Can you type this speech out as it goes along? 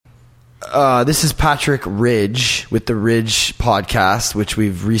This is Patrick Ridge with the Ridge podcast, which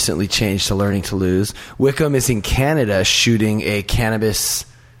we've recently changed to Learning to Lose. Wickham is in Canada shooting a cannabis...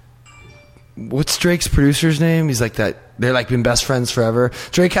 What's Drake's producer's name? He's like that. They're like been best friends forever.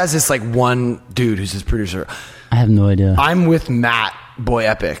 Drake has this like one dude who's his producer. I have no idea. I'm with Matt, Boy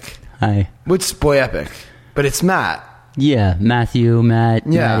Epic. Hi. What's Boy Epic? But it's Matt. Yeah, Matthew, Matt,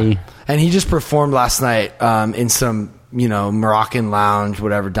 Matty. And he just performed last night in some, Moroccan lounge,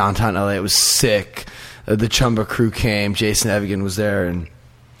 whatever, downtown LA. It was sick. The Chumba crew came. Jason Evigan was there, and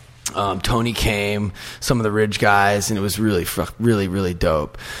Tony came, some of the Ridge guys, and it was really, really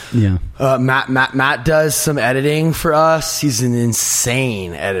dope. Yeah. Matt does some editing for us. He's an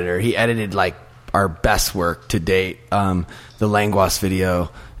insane editor. He edited like our best work to date, the Languas video,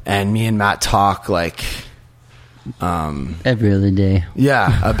 and me and Matt talk like every other day.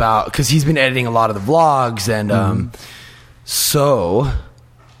 Yeah, about because he's been editing a lot of the vlogs, and so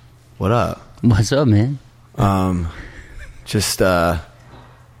what up? What's up, man? Just this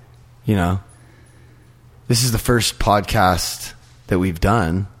is the first podcast that we've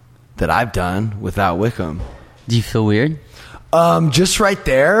done, that I've done without Wickham. Do you feel weird? Just right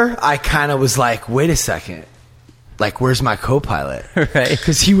there, I kind of was like, wait a second. Like, where's my co-pilot? Right.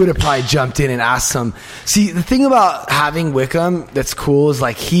 Because he would have probably jumped in and asked some... See, the thing about having Wickham that's cool is,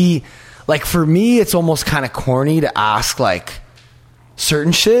 like, for me, it's almost kind of corny to ask, like,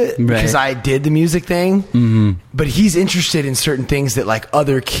 certain shit. Right. Because I did the music thing. Mm-hmm. But he's interested in certain things that, like,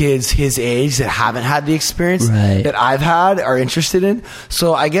 other kids his age that haven't had the experience that I've had are interested in.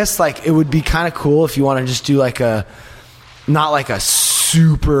 So I guess, like, it would be kind of cool if you want to just do, like, not like a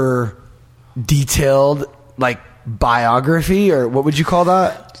super detailed, like, biography, or what would you call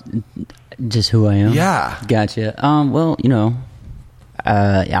that? Just who I am. Yeah. Gotcha. Well,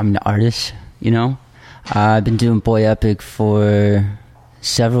 I'm an artist. I've been doing Boy Epic for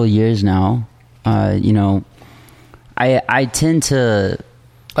several years now. I tend to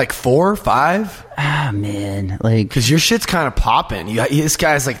like 4 or 5. Man, like, because your shit's kind of popping. This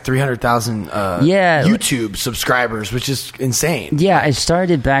guy's like 300,000 YouTube subscribers, which is insane. Yeah, I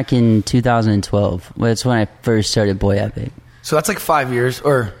started back in 2012. That's when I first started Boy Epic. So that's like 5 years,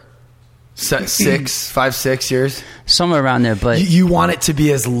 or 6 years, somewhere around there. But you want it to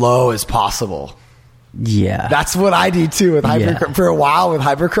be as low as possible. Yeah, that's what I do too with Hyper. For a while with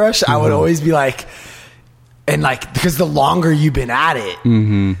Hyper Crush, I would always be like, and like, because the longer you've been at it,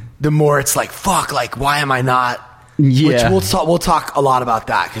 the more it's like, fuck, like, why am I not? Yeah. Which we'll talk a lot about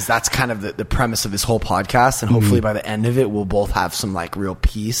that, because that's kind of the premise of this whole podcast, and hopefully by the end of it, we'll both have some like real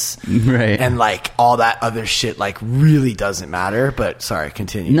peace, right? And like all that other shit like really doesn't matter. But sorry,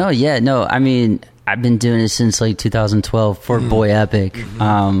 continue. No. I mean, I've been doing it since like 2012 for Boy Epic.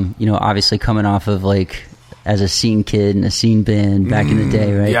 Obviously coming off of like as a scene kid and a scene band back in the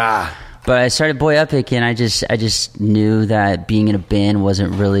day, right? Yeah. But I started Boy Epic, and I just knew that being in a band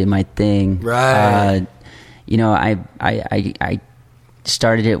wasn't really my thing. Right. I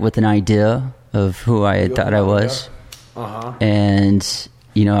started it with an idea of who I thought I was, and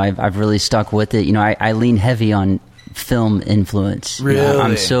I've really stuck with it. I lean heavy on film influence. Really,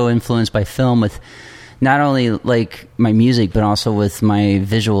 I'm so influenced by film, with not only like my music, but also with my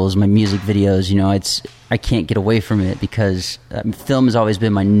visuals, my music videos. I can't get away from it, because film has always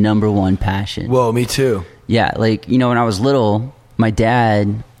been my number one passion. Whoa, me too. Yeah, like, when I was little, my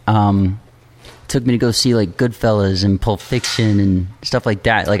dad took me to go see like Goodfellas and Pulp Fiction and stuff like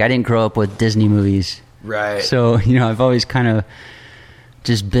that. Like, I didn't grow up with Disney movies. Right. So, I've always kind of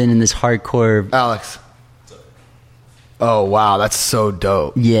just been in this hardcore... Alex. Oh, wow, that's so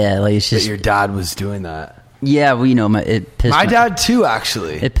dope. Yeah, like, it's just... that your dad was doing that. Yeah, well, it pissed my dad too,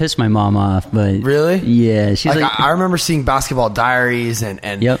 actually. It pissed my mom off, but really, yeah, she's like I remember seeing Basketball Diaries and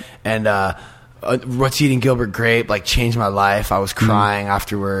What's Eating Gilbert Grape like changed my life. I was crying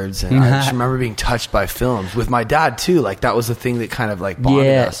afterwards, and I just remember being touched by films with my dad too. Like, that was the thing that kind of like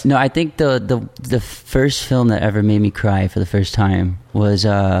bonded us. No, I think the first film that ever made me cry for the first time was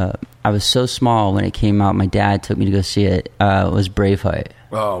I was so small when it came out. My dad took me to go see it. Was Braveheart.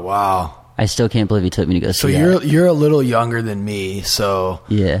 Oh wow. I still can't believe he took me to go see that. So you're a little younger than me, so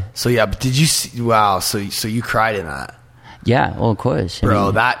yeah. So yeah, but did you see? Wow, so you cried in that? Yeah, well, of course, bro.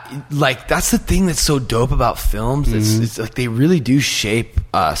 That's the thing that's so dope about films. It's like they really do shape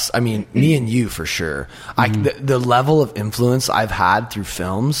us. I mean, me and you for sure. The level of influence I've had through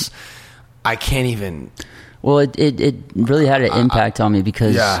films, I can't even. Well, it really had an impact on me,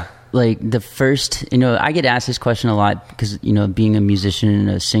 because like the first, I get asked this question a lot, because being a musician and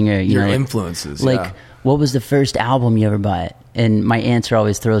a singer, your influences, like what was the first album you ever bought? And my answer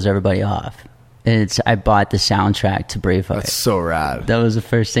always throws everybody off. I bought the soundtrack to Braveheart. That's so rad. That was the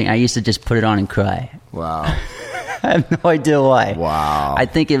first thing. I used to just put it on and cry. Wow. I have no idea why. Wow. I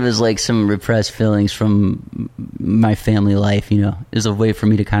think it was like some repressed feelings from my family life, you know. It was a way for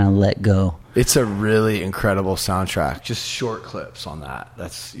me to kind of let go. It's a really incredible soundtrack. Just short clips on that.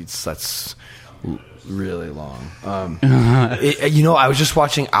 That's really long. I was just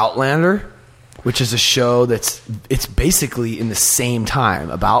watching Outlander, which is a show it's basically in the same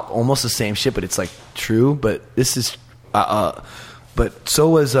time, about almost the same shit, but it's like true. But this is, but so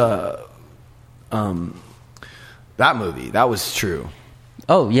was that movie. That was true.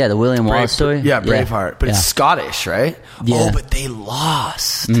 Oh yeah, the William Wallace story. Yeah, Braveheart. But it's Scottish, right? Yeah. Oh, but they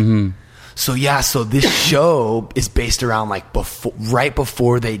lost. Mm-hmm. So yeah, so this show is based around like right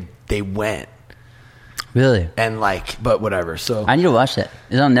before they went. Really? And like, but whatever. So I need to watch that.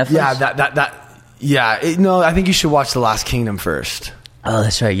 Is it on Netflix? Yeah, Yeah, no, I think you should watch The Last Kingdom first. Oh,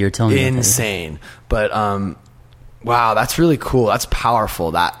 that's right. You were telling me. Insane. But wow, that's really cool. That's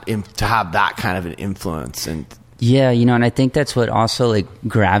powerful to have that kind of an influence. And yeah, you know, and I think that's what also like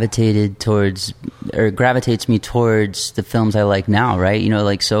gravitates me towards the films I like now, right? You know,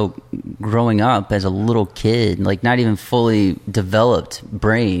 like, so growing up as a little kid, like not even fully developed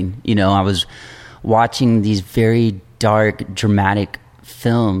brain, you know, I was watching these very dark, dramatic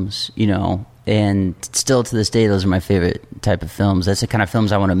films, you know, and still to this day, those are my favorite type of films. That's the kind of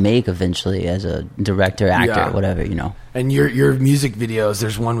films I want to make eventually as a director, actor, whatever, you know. And your music videos,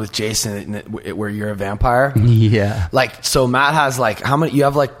 there's one with Jason where you're a vampire. Yeah. Like, so Matt has like, how many, you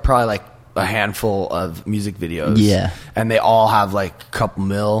have like probably like a handful of music videos. Yeah. And they all have like a couple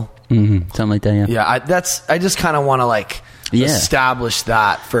mil. Mm-hmm. Something like that, yeah. Yeah, I just kind of want to like establish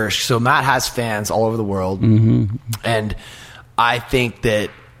that first. So Matt has fans all over the world. Mm-hmm. And I think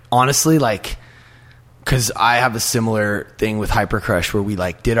that, honestly, like, because I have a similar thing with Hypercrush where we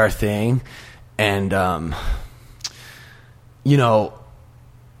like did our thing, and you know,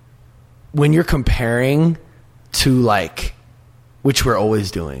 when you're comparing to like, which we're always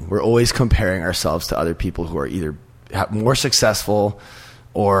doing, we're always comparing ourselves to other people who are either more successful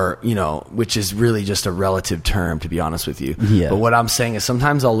or, you know, which is really just a relative term, to be honest with you. Yeah. But what I'm saying is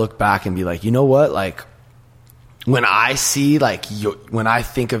sometimes I'll look back and be like, you know what, like, when I see like when I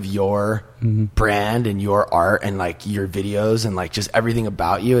think of your brand and your art and like your videos and like just everything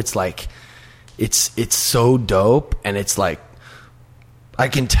about you, it's like it's so dope, and it's like I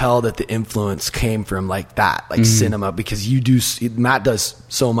can tell that the influence came from like that, like cinema, because Matt does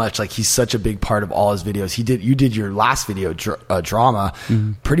so much. Like, he's such a big part of all his videos. You did your last video, drama,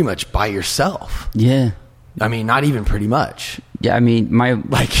 pretty much by yourself. Yeah. I mean, not even pretty much. Yeah, I mean,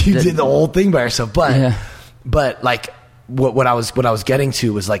 you did the whole thing by yourself, but. Yeah. But like what I was getting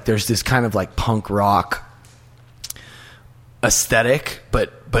to was like there's this kind of like punk rock aesthetic,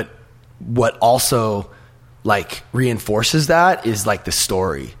 but what also like reinforces that is like the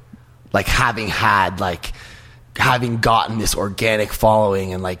story, like having gotten this organic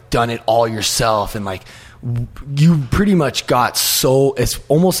following and like done it all yourself, and like you pretty much got it's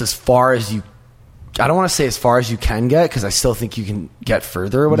almost as far as you. I don't want to say as far as you can get, because I still think you can get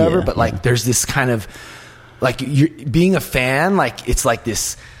further or whatever. But like there's this kind of like, you're being a fan, like it's like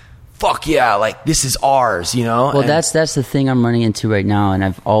this, fuck yeah, like this is ours, you know? Well, that's the thing I'm running into right now, and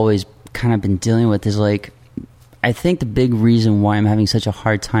I've always kind of been dealing with, is like, I think the big reason why I'm having such a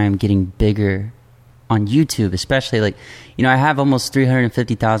hard time getting bigger on YouTube, especially, like, you know, I have almost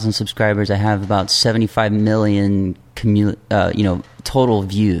 350,000 subscribers. I have about 75 million total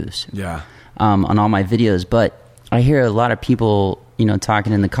views. Yeah. On all my videos, but I hear a lot of people, you know,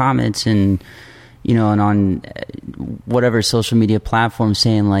 talking in the comments and, you know, and on whatever social media platform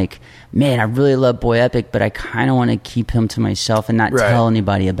saying like, man, I really love Boy Epic, but I kind of want to keep him to myself and not tell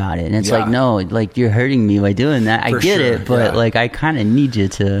anybody about it. And it's like, no, like, you're hurting me by doing that. I get it, but like, I kind of need you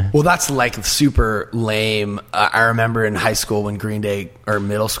to. Well, that's like super lame. I remember in high school when Green Day, or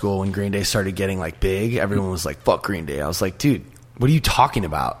middle school when Green Day started getting like big, everyone was like, fuck Green Day. I was like, dude, what are you talking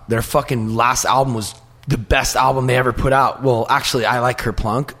about? Their fucking last album was the best album they ever put out. Well, actually, I like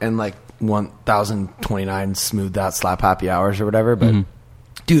Kerplunk and like 1029 Smooth That Slap Happy Hours or whatever, but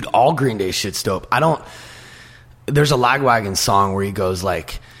dude, all Green Day shit's dope. There's a Lagwagon song where he goes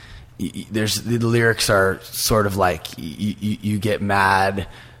like, the lyrics are sort of like, you get mad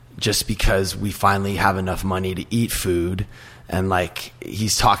just because we finally have enough money to eat food, and like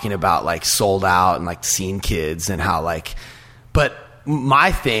he's talking about like Sold Out and like Scene Kids and how like, but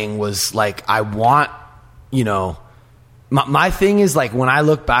my thing was like, I want, you know, my thing is like, when I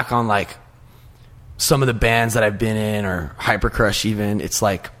look back on like some of the bands that I've been in, or Hypercrush even, it's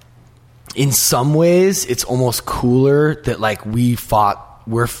like in some ways it's almost cooler that like we fought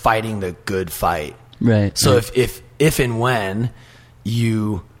we're fighting the good fight. Right. So if and when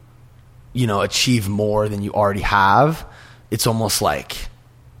you know, achieve more than you already have, it's almost like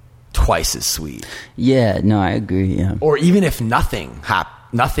twice as sweet. Yeah, no, I agree. Yeah. Or even if nothing,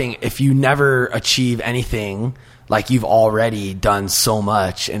 if you never achieve anything, like you've already done so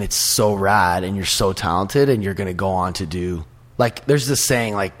much and it's so rad and you're so talented and you're going to go on to do, like, there's this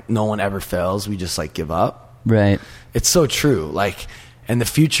saying, like, no one ever fails. We just like give up. Right. It's so true. Like, and the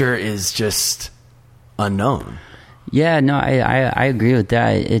future is just unknown. Yeah, no, I agree with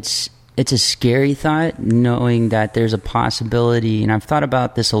that. It's a scary thought, knowing that there's a possibility, and I've thought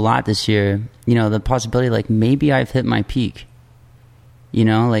about this a lot this year, you know, the possibility, like, maybe I've hit my peak. You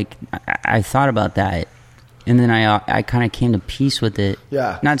know, like, I thought about that, and then I kind of came to peace with it.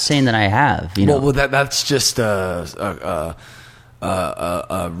 Yeah. Not saying that I have, you know. Well, that's just a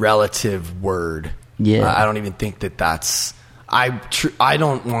relative word. Yeah. I don't even think that's... I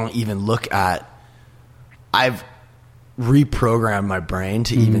don't want to even look at... I've reprogrammed my brain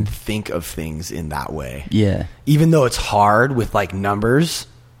to even think of things in that way. Yeah. Even though it's hard with, like, numbers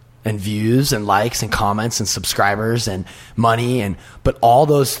and views and likes and comments and subscribers and money, but all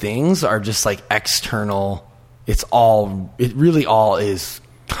those things are just like external. It really all is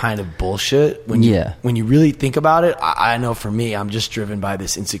kind of bullshit when you really think about it. I know for me, I'm just driven by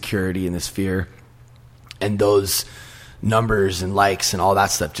this insecurity and this fear, and those numbers and likes and all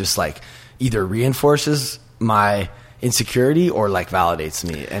that stuff just like either reinforces my insecurity or like validates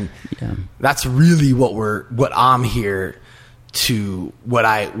me. And that's really what I'm here to,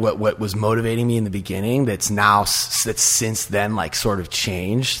 what was motivating me in the beginning. That's since then, like, sort of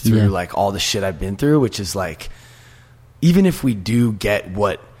changed through like all the shit I've been through, which is like, even if we do get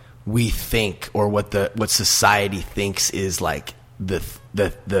what we think or what society thinks is like the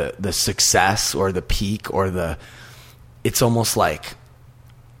success or the peak or it's almost like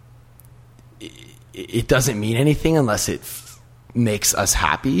it doesn't mean anything unless it makes us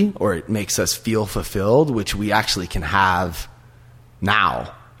happy or it makes us feel fulfilled, which we actually can have now.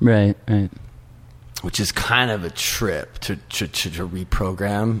 Right. Which is kind of a trip to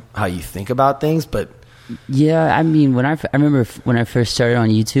reprogram how you think about things. But yeah, I mean, I remember when I first started on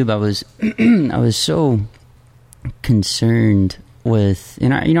YouTube, I was I was so concerned with,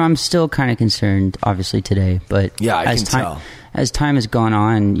 and I'm still kind of concerned, obviously, today. But yeah, I can tell. As time has gone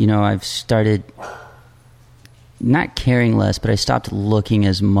on, you know, I've started not caring less, but I stopped looking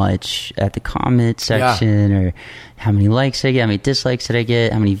as much at the comment section or how many likes I get, how many dislikes did I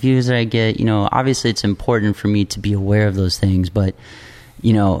get, how many views did I get. You know, obviously it's important for me to be aware of those things, but,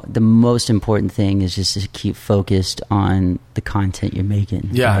 you know, the most important thing is just to keep focused on the content you're making.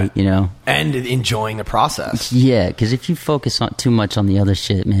 Yeah. Right, you know? And enjoying the process. Yeah, because if you focus on too much on the other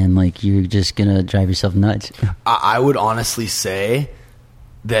shit, man, like, you're just going to drive yourself nuts. I would honestly say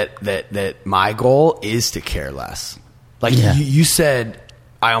that my goal is to care less. Like, you said,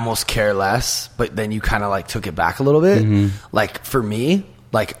 I almost care less, but then you kind of like took it back a little bit. Mm-hmm. Like, for me,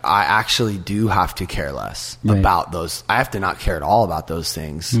 like, I actually do have to care less about those. I have to not care at all about those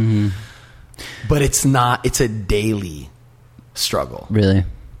things. Mm-hmm. But it's a daily struggle. Really?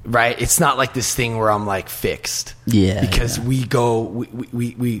 Right? It's not like this thing where I'm like fixed. Yeah. Because we care,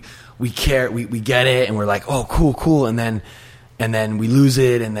 we get it, and we're like, oh, cool. And then we lose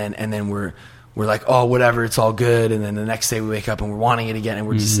it, and then we're like, oh, whatever, it's all good. And then the next day we wake up and we're wanting it again, and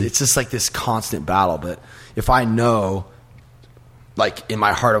we're it's just like this constant battle. But if I know, like, in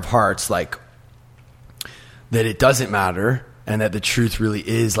my heart of hearts, like, that it doesn't matter, and that the truth really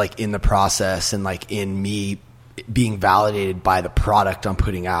is like in the process, and like in me being validated by the product I'm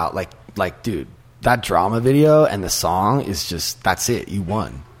putting out, like dude, that drama video and the song is just, that's it, you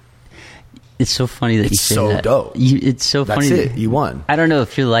won. It's so funny that you say that. It's so dope. It's so funny. That's it, you won. I don't know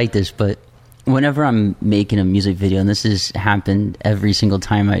if you're like this, but whenever I'm making a music video, and this has happened every single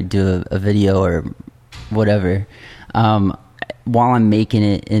time I do a video or whatever, while I'm making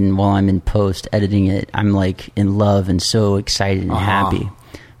it and while I'm in post editing it, I'm like in love and so excited and happy.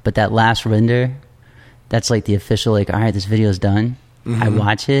 But that last render, that's like the official, like, all right, this video's done. Mm-hmm. I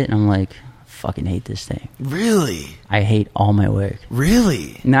watch it and I'm like, fucking hate this thing. Really? I hate all my work.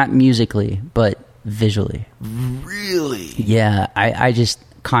 Really? Not musically, but visually. Really? Yeah, I just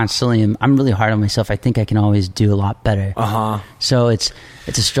constantly I'm really hard on myself. I think I can always do a lot better. So it's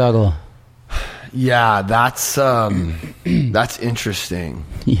a struggle. Yeah, that's interesting.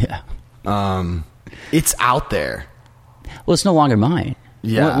 Yeah. It's out there. Well, it's no longer mine.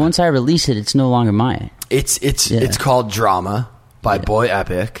 Yeah. Once I release it, it's no longer mine. It's called Drama by Boy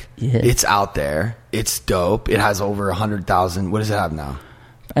Epic. Yeah. It's out there. It's dope. It has over 100,000. What does it have now?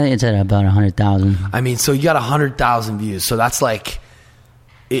 I think it's at about 100,000. I mean, so you got 100,000 views. So that's like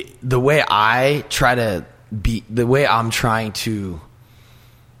the way I'm trying to,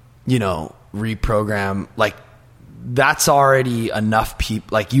 you know, reprogram, like, that's already enough people.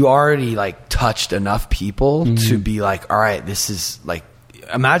 Like, you already like touched enough people to be like, all right, this is like,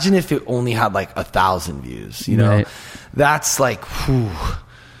 imagine if it only had like 1,000 views, you know, right. That's like, whew,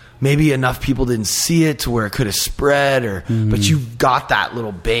 maybe enough people didn't see it to where it could have spread, or but you've got that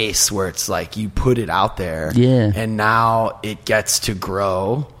little base where it's like you put it out there, and now it gets to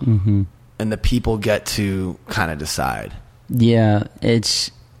grow, and the people get to kind of decide. Yeah, it's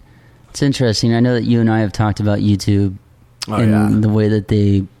interesting. I know that you and I have talked about YouTube and the way that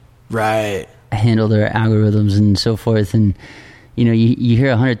they handle their algorithms and so forth, and you know, you hear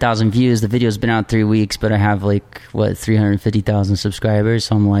 100,000 views. The video's been out 3 weeks, but I have like 350,000 subscribers.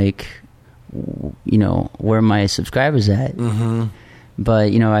 So I'm like, you know, where are my subscribers at?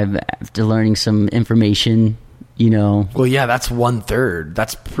 But you know, after learning some information, you know, well, yeah, that's 1/3.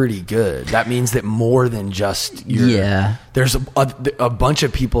 That's pretty good. That means that more than just your, there's a bunch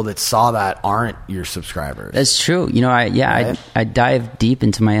of people that saw that aren't your subscribers. That's true. You know, I dived deep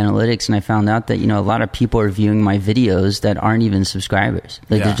into my analytics, and I found out that, you know, a lot of people are viewing my videos that aren't even subscribers.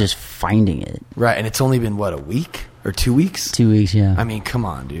 Like, they're just finding it. Right. And it's only been what, a week or 2 weeks? 2 weeks. Yeah. I mean, come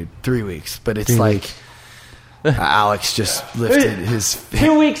on, dude. 3 weeks, but it's like, Alex just lifted his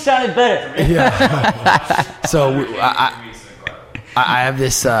 2 weeks sounded better. Yeah. So I have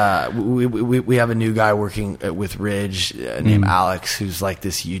this. We have a new guy working with Ridge named Alex, who's like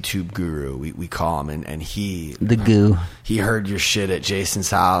this YouTube guru. We call him, and he heard your shit at Jason's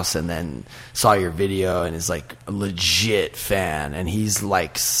house, and then saw your video, and is like a legit fan, and he's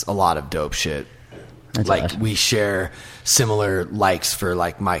likes a lot of dope shit. That's like awesome. We share similar likes for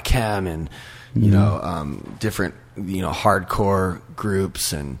like My Chem and you know different hardcore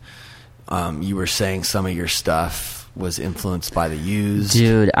groups, and you were saying some of your stuff was influenced by the Used,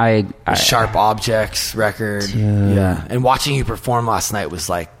 dude. I Sharp Objects record, dude. Yeah. And watching you perform last night was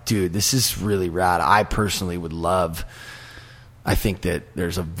like, dude, this is really rad. I personally would love. I think that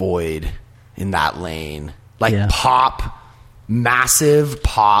there's a void in that lane, like pop, massive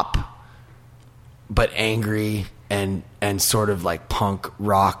pop, but angry and sort of like punk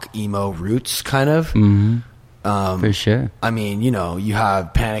rock emo roots, kind of. For sure. I mean, you know, you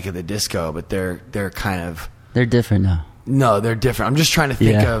have Panic at the Disco, but they're kind of. They're different now. No, they're different. I'm just trying to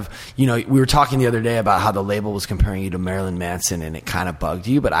think of, you know, we were talking the other day about how the label was comparing you to Marilyn Manson, and it kind of bugged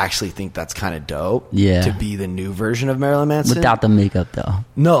you, but I actually think that's kind of dope. Yeah. To be the new version of Marilyn Manson. Without the makeup, though.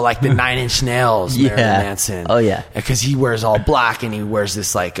 No, like the Nine Inch Nails Marilyn Manson. Oh, yeah. Because he wears all black, and he wears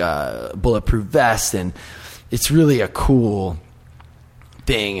this, like, bulletproof vest, and it's really a cool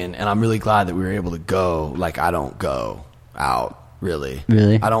thing, and I'm really glad that we were able to go. Like, I don't go out. Really?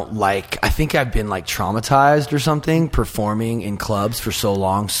 I think I've been like traumatized or something performing in clubs for so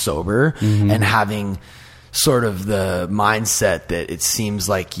long sober, and having sort of the mindset that it seems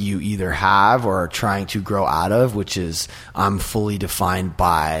like you either have or are trying to grow out of, which is I'm fully defined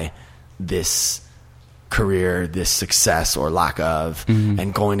by this career, this success or lack of,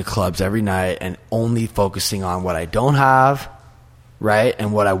 and going to clubs every night and only focusing on what I don't have, right,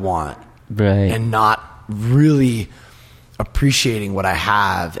 and what I want, right, and not really appreciating what I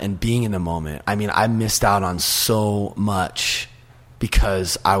have and being in the moment. I mean, I missed out on so much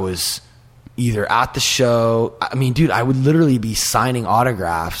because I was either at the show. I mean, dude, I would literally be signing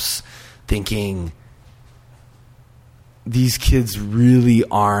autographs thinking these kids really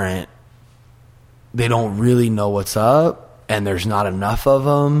aren't, they don't really know what's up, and there's not enough of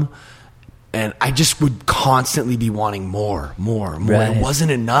them. And I just would constantly be wanting more. Right. It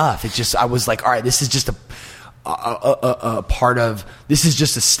wasn't enough. It just, I was like, all right, this is just a part of, this is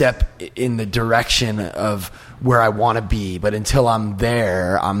just a step in the direction of where I want to be, but until I'm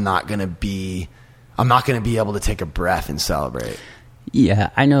there, I'm not going to be able to take a breath and celebrate.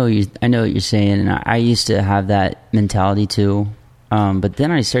 Yeah, I know what you're saying, and I used to have that mentality too, but then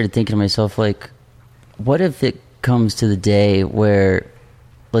I started thinking to myself, like, what if it comes to the day where,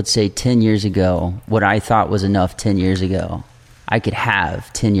 let's say 10 years ago, what I thought was enough 10 years ago, I could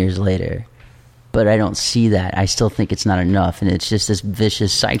have 10 years later. But I don't see that. I still think it's not enough, and it's just this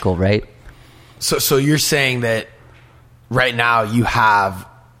vicious cycle, right? So you're saying that right now you have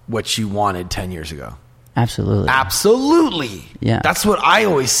what you wanted 10 years ago? Absolutely. Yeah. That's what I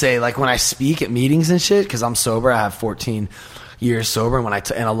always say, like when I speak at meetings and shit, because I'm sober. I have 14 years sober,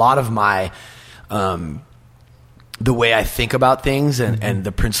 and and a lot of my the way I think about things and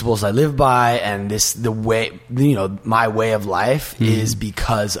the principles I live by, and the way, you know, my way of life is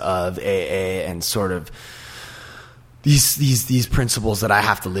because of AA and sort of these principles that I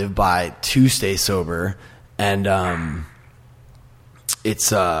have to live by to stay sober. And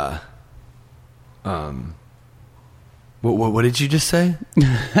what did you just say?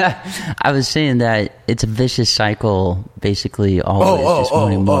 I was saying that it's a vicious cycle, basically always just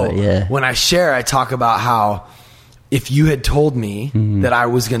wanting more. Yeah. When I share, I talk about how if you had told me that I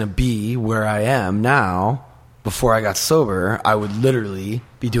was going to be where I am now before I got sober, I would literally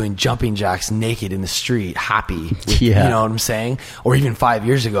be doing jumping jacks naked in the street, happy. You know what I'm saying? Or even 5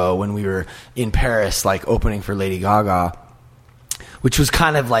 years ago when we were in Paris, like opening for Lady Gaga, which was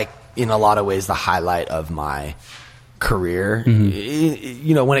kind of like in a lot of ways the highlight of my career.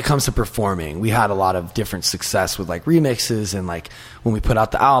 You know, when it comes to performing, we had a lot of different success with like remixes and like when we put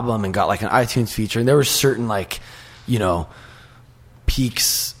out the album and got like an iTunes feature, and there were certain like, you know,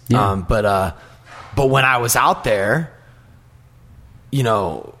 peaks. But when I was out there, you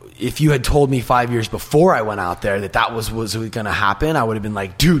know, if you had told me 5 years before I went out there that was going to happen, I would have been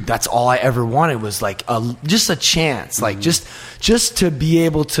like, dude, that's all I ever wanted was like just a chance, like just to be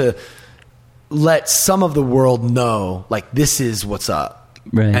able to let some of the world know, like, this is what's up.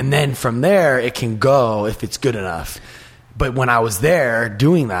 Right. And then from there, it can go if it's good enough. But when I was there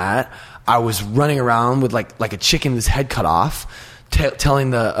doing that, I was running around with like a chicken with his head cut off,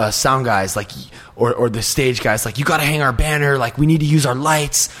 telling the sound guys, like, or the stage guys, like, you got to hang our banner. Like, we need to use our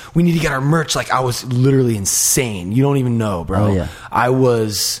lights. We need to get our merch. Like, I was literally insane. You don't even know, bro. Oh, yeah. I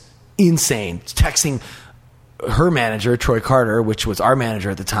was insane. Texting her manager, Troy Carter, which was our manager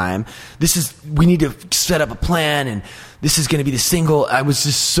at the time. We need to set up a plan, and this is going to be the single. I was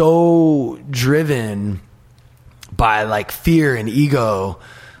just so driven by like fear and ego,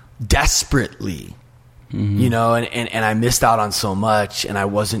 desperately, you know, and I missed out on so much, and I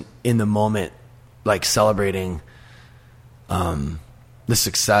wasn't in the moment, like celebrating, the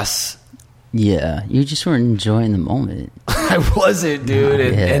success. Yeah. You just weren't enjoying the moment. I wasn't, dude.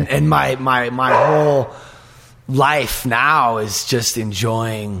 And my whole life now is just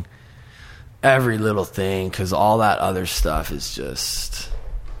enjoying every little thing, because all that other stuff is just,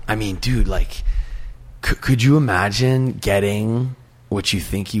 I mean, dude, like, could you imagine getting what you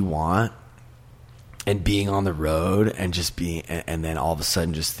think you want and being on the road and just being, and then all of a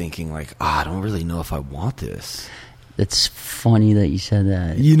sudden just thinking like, I don't really know if I want this. It's funny that you said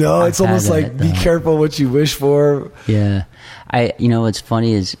that. You know, it's almost like, be careful what you wish for. Yeah. You know, what's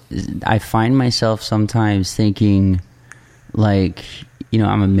funny is I find myself sometimes thinking like, you know,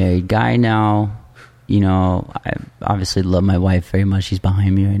 I'm a married guy now. You know, I obviously love my wife very much. She's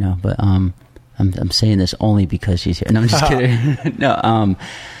behind me right now, but, I'm saying this only because she's here. No, I'm just kidding. No,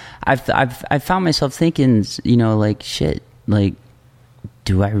 I've found myself thinking, you know, like, shit, like,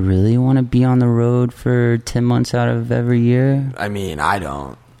 do I really want to be on the road for 10 months out of every year? I mean, I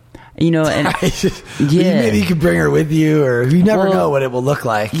don't. You know, and maybe you could bring her with you, or you never know what it will look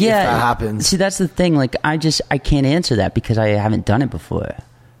like if that happens. See, that's the thing. Like, I can't answer that because I haven't done it before.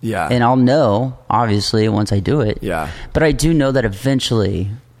 Yeah. And I'll know, obviously, once I do it. Yeah. But I do know that eventually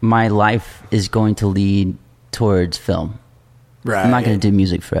my life is going to lead towards film. Right. I'm not going to do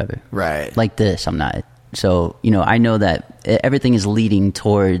music forever. Right. Like this, I'm not. So, you know, I know that everything is leading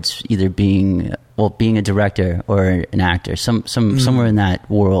towards either being a director or an actor, somewhere in that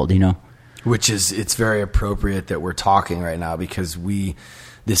world, you know. Which is, it's very appropriate that we're talking right now, because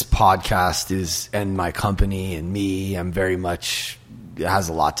this podcast is, and my company and me, I'm very much, it has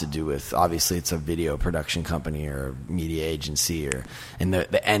a lot to do with, obviously it's a video production company or a media agency, and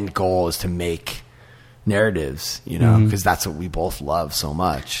the end goal is to make narratives, you know, because that's what we both love so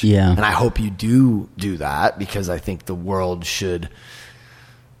much. Yeah. And I hope you do that, because I think the world should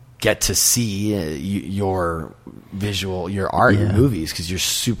get to see your visual, your art, your movies, because you're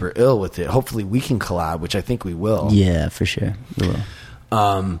super ill with it. Hopefully we can collab, which I think we will. Yeah, for sure. We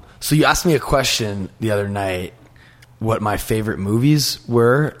will. So you asked me a question the other night, what my favorite movies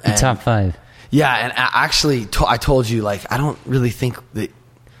were. The top 5. Yeah, and actually I told you, like, I don't really think that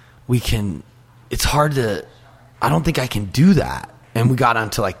we can, it's hard to, I don't think I can do that. And we got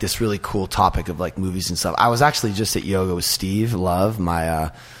onto like this really cool topic of like movies and stuff. I was actually just at yoga with Steve Love,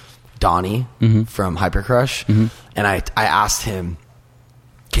 my Donnie from Hypercrush, and I asked him,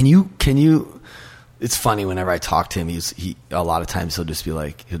 can you? It's funny, whenever I talk to him, he a lot of times he'll just be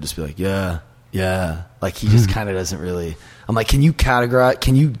like yeah, like he just kind of doesn't really. I'm like, can you categorize?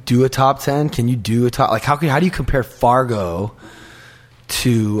 Can you do a top 10? Can you do a top, like, how do you compare Fargo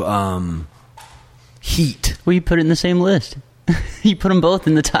to Heat? Well, you put it in the same list. You put them both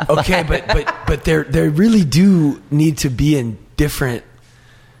in the top 5. Okay, but they really do need to be in different.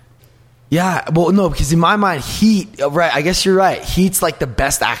 Yeah, well, no, because in my mind, Heat. Right, I guess you're right. Heat's like the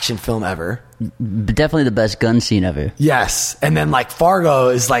best action film ever. Definitely the best gun scene ever. Yes, and then like Fargo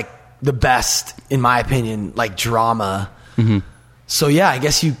is like the best, in my opinion, like drama. So yeah, I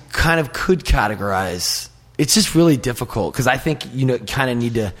guess you kind of could categorize. It's just really difficult because I think kind of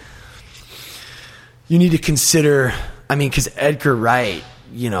need to consider. I mean, because Edgar Wright,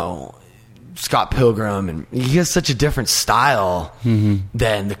 Scott Pilgrim, and he has such a different style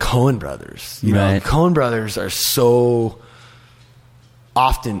than the Coen brothers. The Coen brothers are so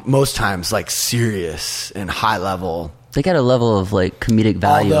often, most times, like serious and high level. They got a level of like comedic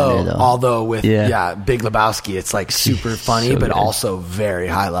value in there, though. Although with Big Lebowski, it's like super funny, but also very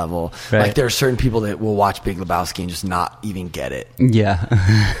high level. Right. Like there are certain people that will watch Big Lebowski and just not even get it. Yeah.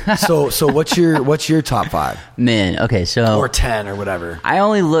 So what's your top 5? Man, okay, so or 10 or whatever. I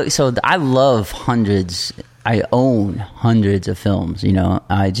only look. So I love hundreds. I own hundreds of films.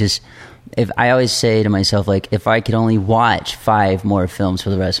 I always say to myself, like, if I could only watch 5 more films for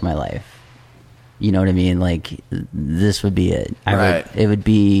the rest of my life. You know what I mean? Like, this would be it. It would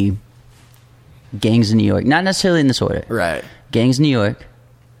be Gangs of New York. Not necessarily in this order. Right. Gangs of New York,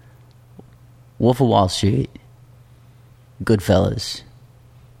 Wolf of Wall Street, Goodfellas,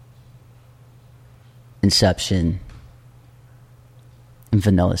 Inception, and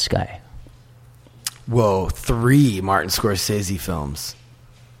Vanilla Sky. Whoa, 3 Martin Scorsese films.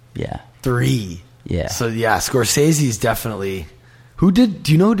 Yeah. 3. Yeah. So, yeah, Scorsese's definitely... do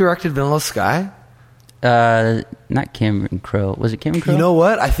you know who directed Vanilla Sky? Not Cameron Crowe. Was it Cameron Crowe? You know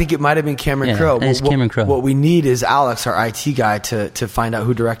what? I think it might have been Cameron Crowe. It's Cameron Crowe. What we need is Alex, our IT guy, to find out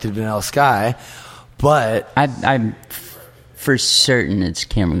who directed Vanilla Sky. But I'm for certain it's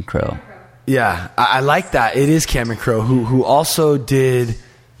Cameron Crowe. Yeah, I like that. It is Cameron Crowe who also did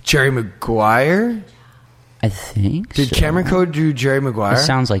Jerry Maguire. I think. Did Cameron Crowe do Jerry Maguire? It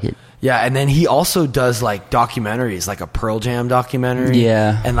sounds like it. Yeah, and then he also does like documentaries, like a Pearl Jam documentary.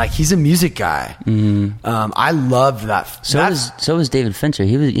 Yeah, and like he's a music guy. I loved that. So was David Fincher.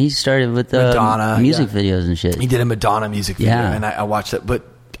 He started with Madonna music videos and shit. He did a Madonna music video, and I watched it. But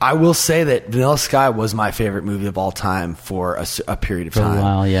I will say that Vanilla Sky was my favorite movie of all time for a period of time. For a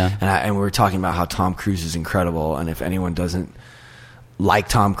while, yeah. And we were talking about how Tom Cruise is incredible, and if anyone doesn't like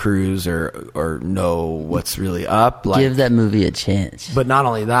Tom Cruise or know what's really up, like, give that movie a chance. But not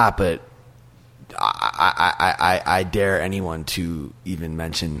only that, but I dare anyone to even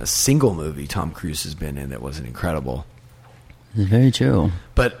mention a single movie Tom Cruise has been in that wasn't incredible. It's very true.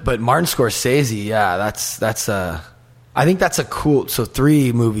 But Martin Scorsese, yeah, that's I think that's a cool. So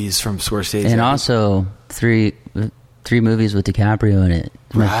 3 movies from Scorsese, and also 3 movies with DiCaprio in it.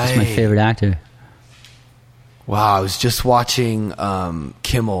 He's my favorite actor. Wow, I was just watching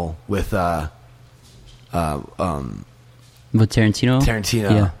Kimmel with Tarantino.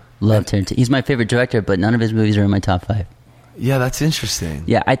 Tarantino. Yeah, love Tarantino. He's my favorite director, but none of his movies are in my top 5. Yeah, that's interesting.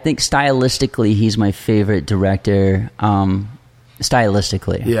 Yeah, I think stylistically he's my favorite director.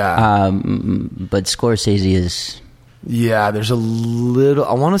 Stylistically, yeah. But Scorsese is. Yeah, there's a little.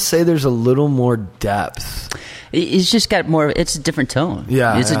 I want to say there's a little more depth. It's just got more. It's a different tone.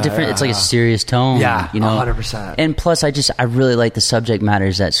 Yeah, it's a different. It's like a serious tone. Yeah, 100%. And plus, I really like the subject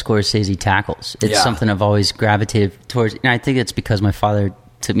matters that Scorsese tackles. It's something I've always gravitated towards, and I think it's because my father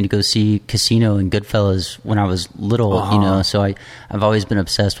took me to go see Casino and Goodfellas when I was little. So I've always been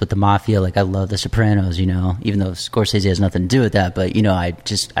obsessed with the mafia. Like, I love The Sopranos. Even though Scorsese has nothing to do with that, but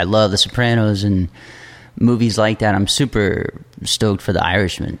I love The Sopranos and movies like that. I'm super stoked for The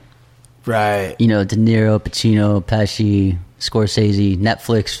Irishman. Right. De Niro, Pacino, Pesci, Scorsese,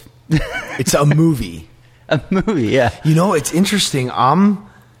 Netflix. It's a movie. A movie, yeah. It's interesting. I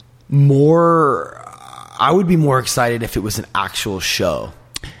would be more excited if it was an actual show.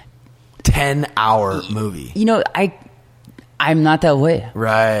 10-hour movie. I'm not that way.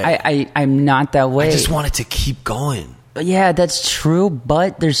 Right. I'm not that way. I just want it to keep going. Yeah, that's true,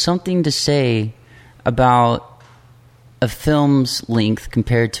 but there's something to say about a film's length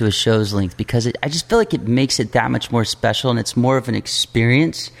compared to a show's length, because I just feel like it makes it that much more special, and it's more of an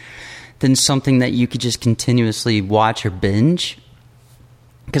experience than something that you could just continuously watch or binge.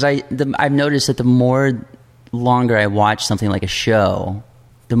 Because I've noticed that the more longer I watch something like a show,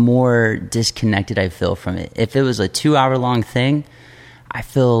 the more disconnected I feel from it. If it was a 2-hour-long thing, I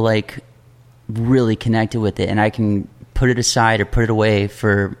feel like really connected with it, and I can put it aside or put it away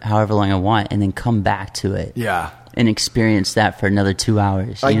for however long I want, and then come back to it. Yeah. And experience that for another 2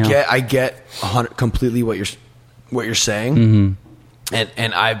 hours. I get completely what you're saying,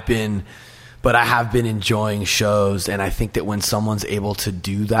 and I have been enjoying shows, and I think that when someone's able to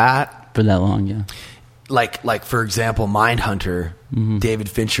do that for that long, yeah. Like for example, Mindhunter, David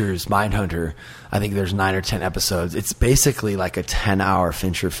Fincher's Mindhunter. I think there's 9 or 10 episodes. It's basically like a 10-hour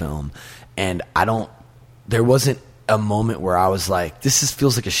Fincher film, and there wasn't a moment where I was like, this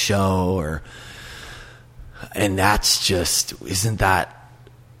feels like a show, or And that's just, isn't that,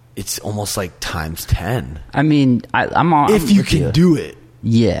 it's almost like times 10. I mean, I'm all, if you can do it.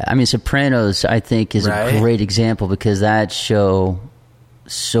 Yeah, I mean, Sopranos, I think, is a great example because that show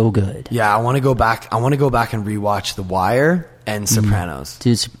so good. Yeah, I want to go back and rewatch The Wire and Sopranos.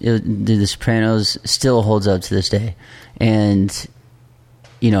 Dude, The Sopranos still holds up to this day. And,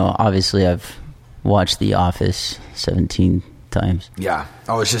 you know, obviously I've watched The Office 17 times. Yeah,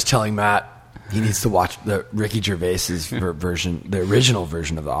 I was just telling Matt he needs to watch the Ricky Gervais's version, the original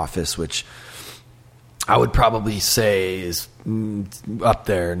version of The Office, which I would probably say is up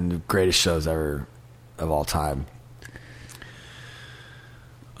there in the greatest shows ever of all time.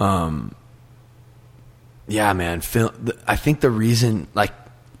 Yeah, man. I think the reason, like,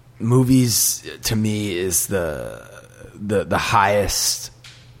 movies to me is the highest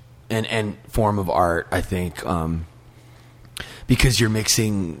and form of art. I think because you're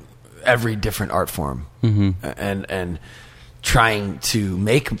mixing every different art form and trying to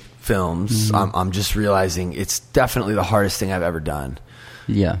make films. I'm just realizing it's definitely the hardest thing I've ever done.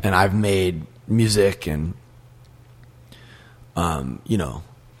 Yeah, and I've made music and you know,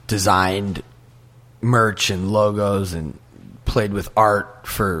 designed merch and logos and played with art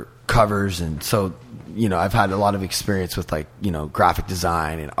for covers, and so, you know, I've had a lot of experience with, like, you know, graphic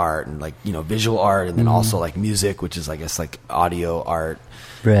design and art and, like, you know, visual art, and then also like music, which is, I guess, like audio art.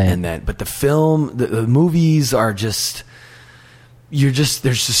 Right. And then, but the film, the movies are just, there's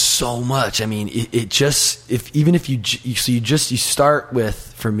just so much. I mean, it just, even if you start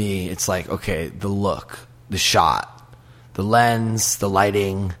with, for me, it's like, okay, the look, the shot, the lens, the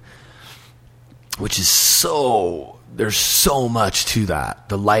lighting, which is there's so much to that.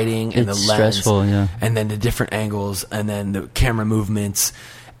 The lighting and it's the lens, stressful, yeah. And then the different angles, and then the camera movements,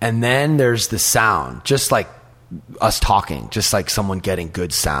 and then there's the sound, just like us talking, just like someone getting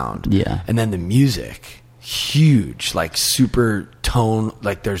good sound. Yeah. And then the music, huge, like super tone,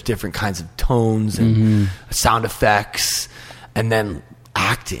 like there's different kinds of tones and sound effects. And then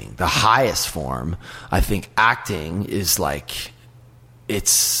acting, the highest form. I think acting is like,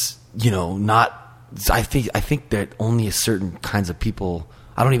 it's, you know, not, I think that only a certain kinds of people,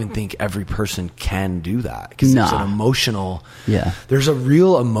 I don't even think every person can do that, because there's an emotional, there's a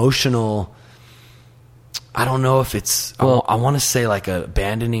real emotional, I don't know if it's, well, I want to say like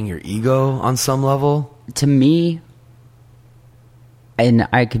abandoning your ego on some level. To me, and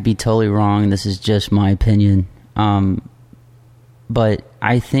I could be totally wrong, this is just my opinion, but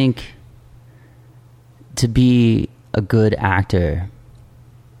I think to be a good actor,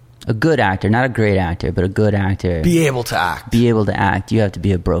 not a great actor, but a good actor, be able to act, you have to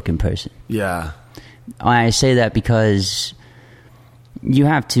be a broken person. Yeah. I say that because you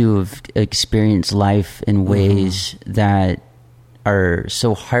have to have experienced life in ways that are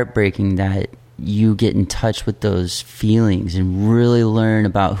so heartbreaking that you get in touch with those feelings and really learn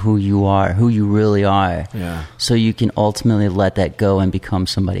about who you are, who you really are. Yeah. So you can ultimately let that go and become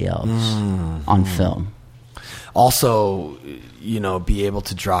somebody else on film. Also, you know, be able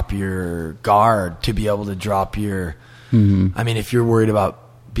to drop your guard, to be able to drop your, I mean, if you're worried about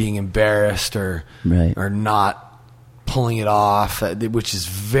being embarrassed or not pulling it off, which is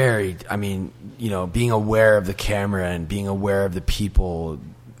very, I mean, you know, being aware of the camera and being aware of the people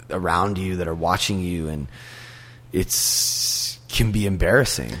around you that are watching you, and can be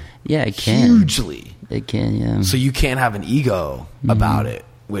embarrassing. Yeah, it can. Hugely. It can, yeah. So you can't have an ego about it,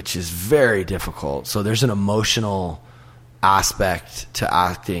 which is very difficult. So there's an emotional aspect to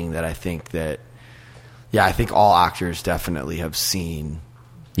acting that I think that, I think all actors definitely have seen.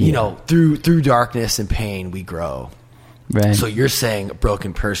 You know, through darkness and pain, we grow. Right. So you're saying a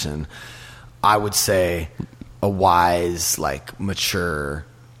broken person. I would say a wise, like, mature,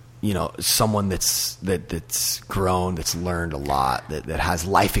 you know, someone that's grown, that's learned a lot, that has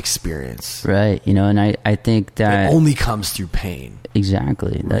life experience. Right. You know, and I think that it only comes through pain.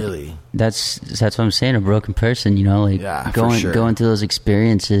 Exactly. Really. That's what I'm saying. A broken person, you know, like going through those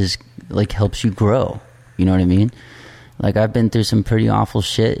experiences, like, helps you grow. You know what I mean? Like, I've been through some pretty awful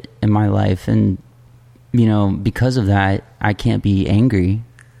shit in my life, and, you know, because of that, I can't be angry,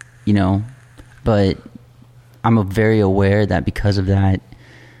 you know, but I'm very aware that because of that,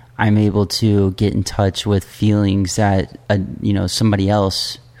 I'm able to get in touch with feelings that, you know, somebody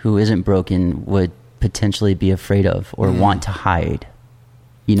else who isn't broken would potentially be afraid of or want to hide.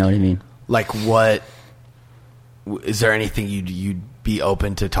 You know what I mean? Like, what is there anything you'd be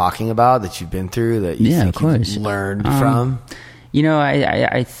open to talking about that you've been through that you think you've learned from? You know,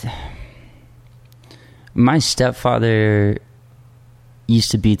 my stepfather used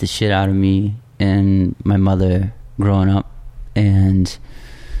to beat the shit out of me and my mother growing up, and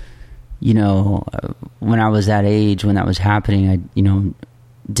you know, when I was that age, when that was happening, I, you know,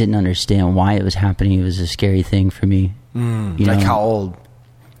 didn't understand why it was happening. It was a scary thing for me. You like, how old?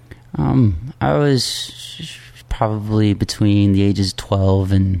 I was probably between the ages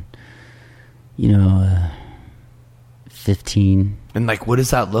 12 and, you know, 15. And like, what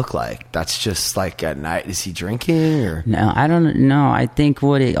does that look like? That's just like at night. Is he drinking or? No, I don't know. I think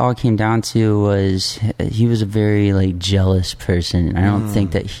what it all came down to was he was a very like jealous person. I don't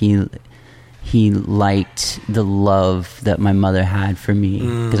think that he liked the love that my mother had for me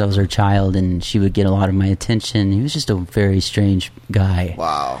because I was her child and she would get a lot of my attention. He was just a very strange guy.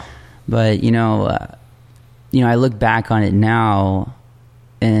 Wow. But, you know, I look back on it now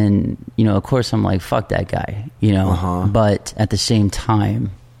and, you know, of course I'm like, fuck that guy, you know, but at the same time,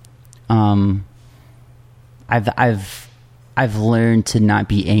 I've learned to not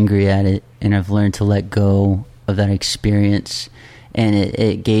be angry at it, and I've learned to let go of that experience, and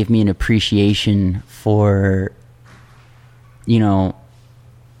it gave me an appreciation for, you know,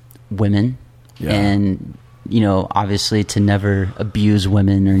 women, and, you know, obviously to never abuse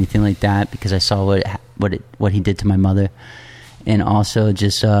women or anything like that, because I saw what he did to my mother. And also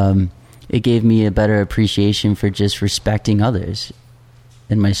just, it gave me a better appreciation for just respecting others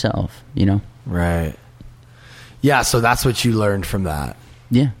and myself, you know? Right. Yeah. So that's what you learned from that.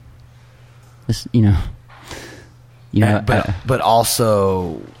 Yeah. Just, but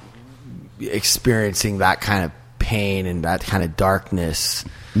also experiencing that kind of pain and that kind of darkness.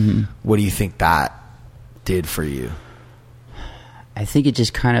 What do you think that did for you? I think it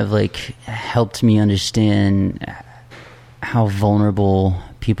just kind of like helped me understand how vulnerable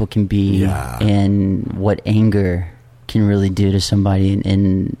people can be, and what anger can really do to somebody,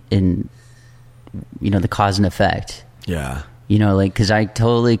 in you know, the cause and effect. Yeah. You know, like, because I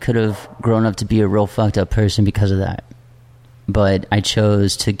totally could have grown up to be a real fucked up person because of that. But I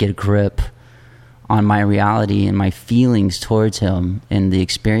chose to get a grip on my reality and my feelings towards him and the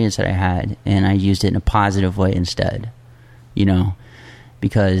experience that I had, and I used it in a positive way instead, you know,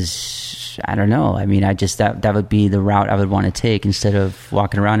 because I don't know. I mean, I just, that would be the route I would want to take instead of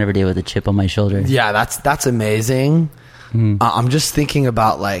walking around every day with a chip on my shoulder. Yeah, that's amazing. I'm just thinking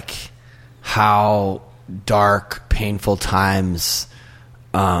about like how dark, painful times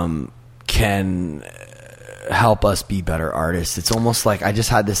can help us be better artists. It's almost like I just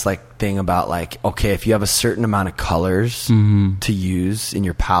had this like thing about like, okay, if you have a certain amount of colors to use in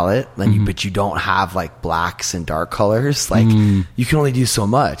your palette, then but you don't have like blacks and dark colors, like you can only do so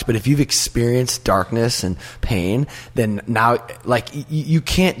much. But if you've experienced darkness and pain, then now like you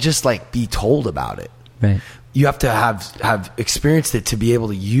can't just like be told about it. Right. You have to have experienced it to be able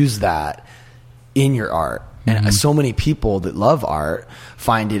to use that in your art. And so many people that love art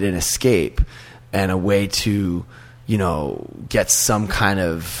find it an escape and a way to, you know, get some kind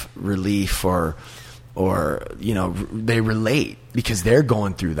of relief or you know, they relate because they're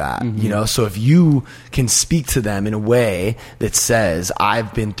going through that, you know? So if you can speak to them in a way that says,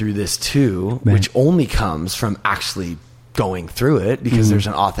 I've been through this too, which only comes from actually going through it, because there's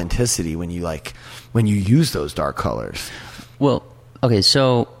an authenticity when you use those dark colors. Well, okay.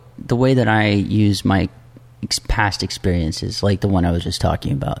 So the way that I use my past experiences, like the one I was just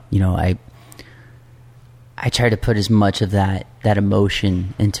talking about, you know, I try to put as much of that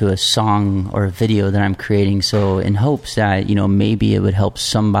emotion into a song or a video that I'm creating, so in hopes that, you know, maybe it would help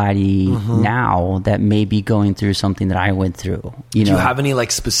somebody now that may be going through something that I went through. Do you have any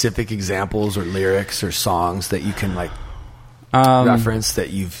like specific examples or lyrics or songs that you can like reference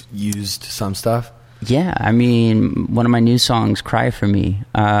that you've used some stuff? Yeah, I mean, one of my new songs, "Cry for Me,"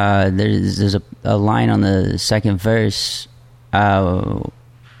 there's a line on the second verse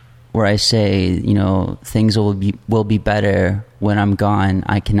where I say, you know, things will be better when I'm gone.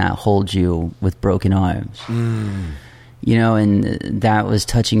 I cannot hold you with broken arms. You know, and that was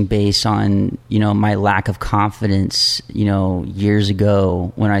touching base on, you know, my lack of confidence, you know, years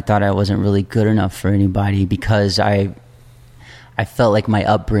ago when I thought I wasn't really good enough for anybody because I felt like my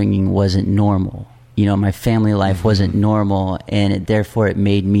upbringing wasn't normal. You know, my family life wasn't normal, and therefore it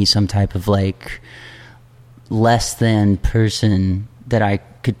made me some type of like less than person that I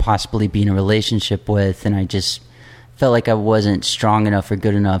could possibly be in a relationship with, and I just felt like I wasn't strong enough or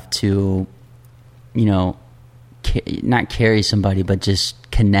good enough to, you know, not carry somebody, but just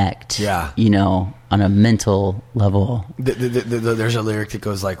connect. Yeah. You know, on a mental level. There's a lyric that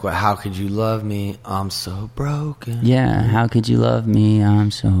goes like, "Well, how could you love me? I'm so broken." Yeah. How could you love me?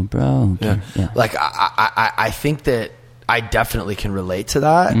 I'm so broken. Yeah. Like I think that I definitely can relate to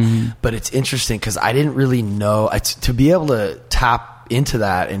that, but it's interesting because I didn't really know to be able to tap into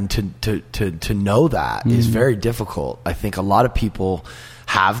that and to know that is very difficult. I think a lot of people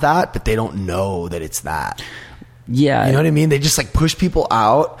have that, but they don't know that it's that. Yeah. You know what I mean? They just like push people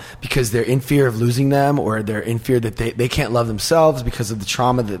out because they're in fear of losing them, or they're in fear that they can't love themselves because of the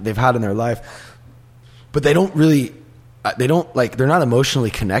trauma that they've had in their life. But they don't really, they're not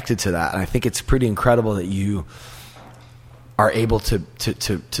emotionally connected to that. And I think it's pretty incredible that you are able to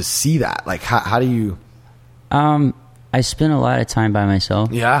see that. Like, how do you... I spend a lot of time by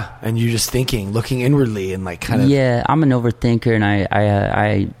myself. Yeah, and you're just thinking, looking inwardly, and like kind of... Yeah, I'm an overthinker, and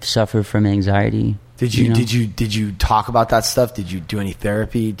I suffer from anxiety. Did you talk about that stuff? Did you do any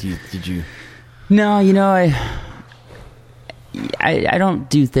therapy? Did you? No, I don't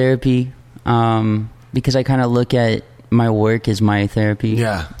do therapy because I kind of look at my work as my therapy.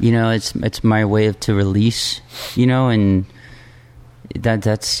 Yeah, it's my way to release. And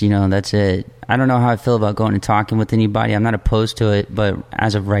that's it. I don't know how I feel about going and talking with anybody. I'm not opposed to it, but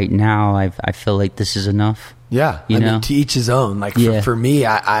as of right now, I feel like this is enough. Yeah, I mean, to each his own. Like for me,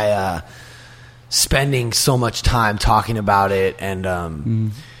 I spending so much time talking about it, and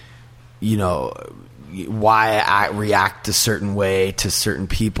why I react a certain way to certain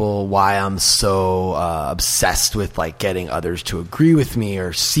people, why I'm so obsessed with like getting others to agree with me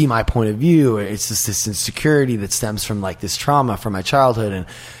or see my point of view. It's just this insecurity that stems from like this trauma from my childhood, and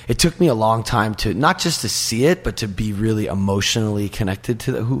it took me a long time to not just to see it, but to be really emotionally connected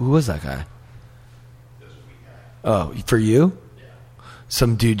to who was that guy? Oh, for you?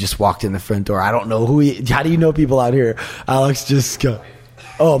 Some dude just walked in the front door. I don't know how do you know people out here? Alex just go.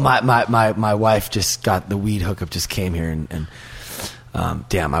 Oh, my wife just got the weed hookup, just came here, and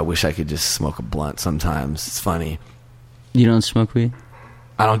damn, I wish I could just smoke a blunt sometimes. It's funny. You don't smoke weed?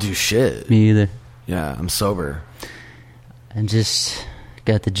 I don't do shit. Me either. Yeah, I'm sober. I just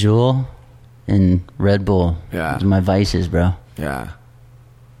got the Juul and Red Bull. Yeah. Those are my vices, bro. Yeah.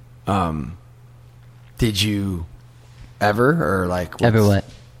 Did you ever, or like... Ever what?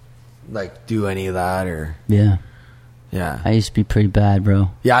 Like, do any of that, or... Yeah. Yeah. I used to be pretty bad,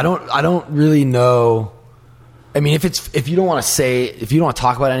 bro. Yeah, I don't really know. I mean, if you don't want to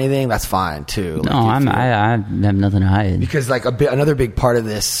talk about anything, that's fine too. No, I have nothing to hide. Because like another big part of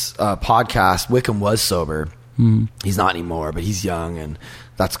this podcast, Wickham was sober. He's not anymore, but he's young, and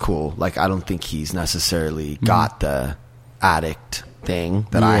that's cool. Like, I don't think he's necessarily got the addict thing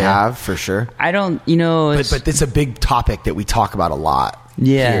that I have, for sure. I don't, but it's a big topic that we talk about a lot.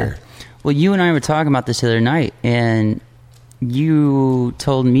 Yeah. Here. Well, you and I were talking about this the other night, and you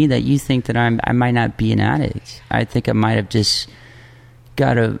told me that you think that I might not be an addict. I think I might have just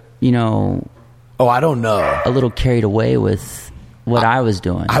got I don't know, a little carried away with what I was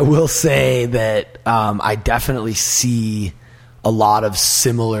doing. I will say that I definitely see a lot of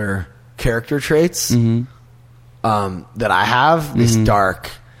similar character traits that I have. This dark,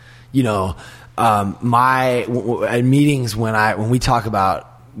 at meetings when we talk about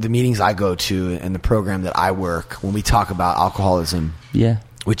the meetings I go to and the program that I work, when we talk about alcoholism,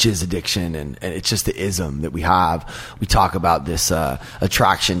 which is addiction, and it's just the ism that we have, we talk about this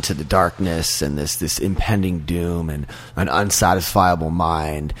attraction to the darkness, and this impending doom, and an unsatisfiable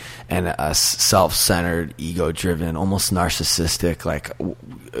mind, and a self-centered, ego-driven, almost narcissistic, like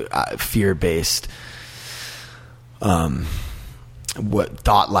fear-based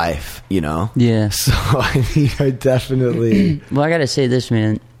thought life, Yeah. So I mean, I definitely. Well, I gotta say this,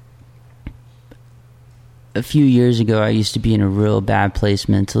 man. A few years ago, I used to be in a real bad place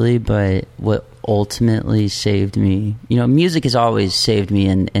mentally, but what ultimately saved me, music has always saved me,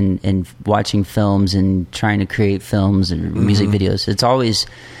 and watching films and trying to create films and music videos. It's always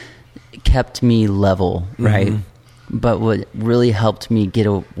kept me level, right? But what really helped me get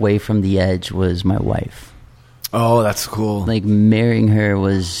away from the edge was my wife. Oh, that's cool. Like, marrying her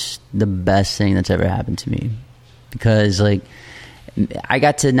was the best thing that's ever happened to me, because like I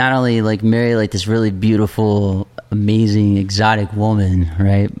got to not only like marry like this really beautiful, amazing, exotic woman,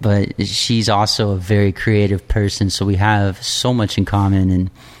 right? But she's also a very creative person, so we have so much in common,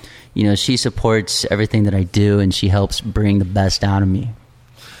 and she supports everything that I do, and she helps bring the best out of me.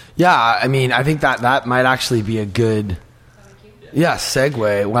 Yeah, I mean, I think that might actually be a good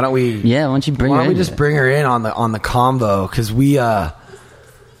segue. Why don't we? Yeah, why don't you bring her in? Why don't we just bring her in on the convo? Because we,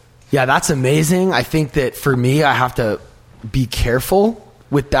 that's amazing. I think that for me, I have to be careful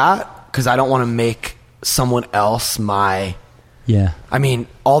with that, because I don't want to make someone else my. Yeah. I mean,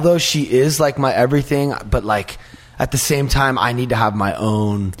 although she is like my everything, but like at the same time, I need to have my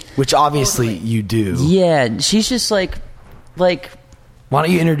own, which obviously you do. Yeah, she's just like. Why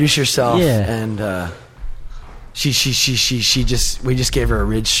don't you introduce yourself? Yeah. And we just gave her a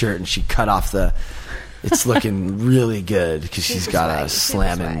Ridge shirt, and she cut off the It's looking really good because she's Super got swaggy, a super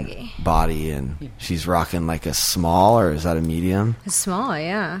slamming swaggy. body, and she's rocking like a small, or is that a medium? It's small,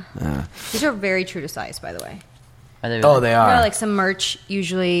 yeah. These are very true to size, by the way. Are they Oh, they You know, are. like some merch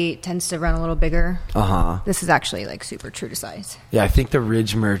usually tends to run a little bigger. Uh-huh. This is actually like super true to size. Yeah, I think the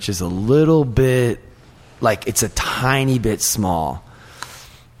Ridge merch is a little bit, like it's a tiny bit small,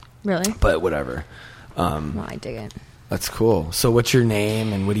 Really? but whatever. Well, I dig it. That's cool. So what's your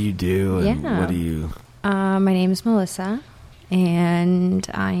name and what do you do and Yeah. what do you... My name is Melissa, and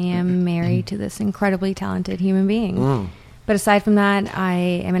I am married to this incredibly talented human being. But aside from that, I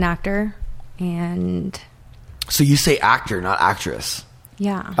am an actor, and So you say actor, not actress.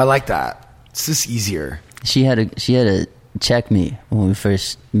 yeah. I like that. It's just easier. She had to check me when we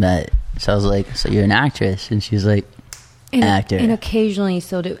first met. So I was like, "So you're an actress?" And she was like, "Actor." And occasionally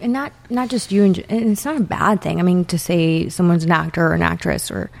still do. And not just you, and it's not a bad thing. I mean, to say someone's an actor or an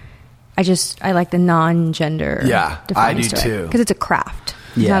actress, or I like the non-gender. Yeah, I do too. Because it's a craft.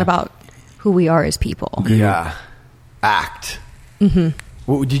 It's Yeah. not about who we are as people. Yeah. Act. Mm-hmm.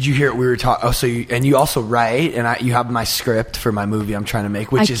 What, did you hear? We were talking. Oh, so you also write, and you have my script for my movie I'm trying to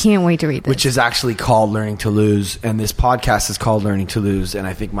make, I can't wait to read this. which is actually called Learning to Lose, and this podcast is called Learning to Lose. And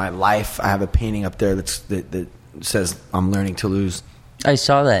I think my life, I have a painting up there that says I'm learning to lose. I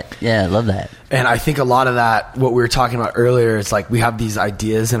saw that. Yeah, I love that. And I think a lot of that, what we were talking about earlier, is like we have these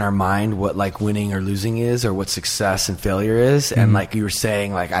ideas in our mind what like winning or losing is, or what success and failure is. And like you were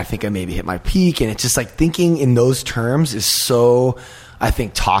saying, like I think I maybe hit my peak, and it's just like thinking in those terms is so, I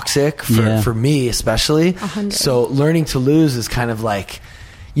think, toxic for me especially. 100. So learning to lose is kind of like,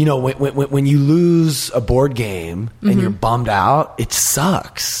 you know, when you lose a board game and you're bummed out, it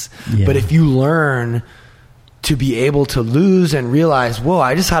sucks. Yeah. But if you learn to be able to lose and realize, whoa,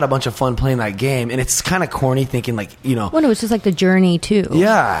 I just had a bunch of fun playing that game. And it's kind of corny thinking like, you know. Well, no, it's just like the journey too.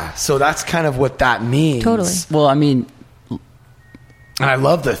 Yeah. So that's kind of what that means. Totally. Well, I mean, And I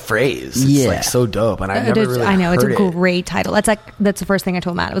love the phrase. It's Yeah. like so dope. And I It never is- really I know, it's heard a it. great title. That's the first thing I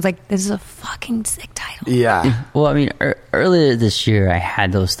told Matt. It was like, this is a fucking sick title. Yeah. well, I mean, earlier this year I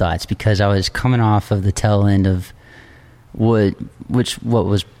had those thoughts because I was coming off of the tail end of what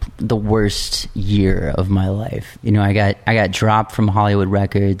was the worst year of my life. You know, I got dropped from Hollywood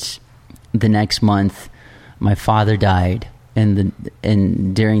Records. The next month, my father died, and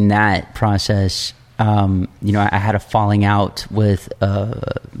during that process, you know, I had a falling out with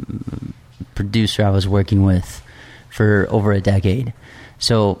a producer I was working with for over a decade.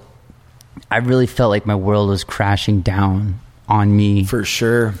 So I really felt like my world was crashing down on me. For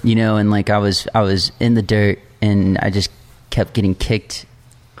sure. You know, and like I was in the dirt, and I just kept getting kicked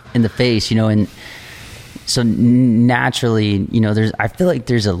in the face, you know, and so naturally, you know, I feel like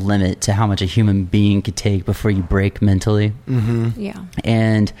there's a limit to how much a human being could take before you break mentally. Yeah.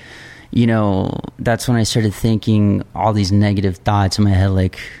 And, you know, that's when I started thinking all these negative thoughts in my head,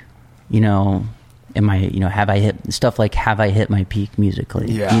 like, you know, have I hit my peak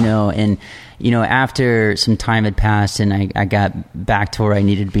musically? Yeah. You know, and, you know, after some time had passed and I got back to where I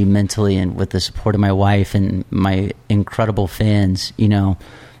needed to be mentally, and with the support of my wife and my incredible fans, you know,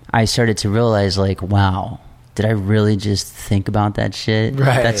 I started to realize, like, wow, did I really just think about that shit?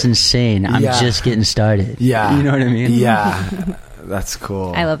 Right. That's insane. I'm Yeah. just getting started. Yeah. You know what I mean? Yeah. That's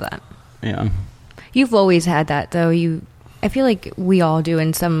cool. I love that. Yeah. You've always had that, though. I feel like we all do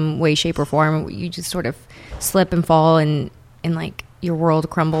in some way, shape, or form. You just sort of slip and fall, and like your world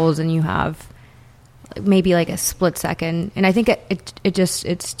crumbles, and you have maybe like a split second. And I think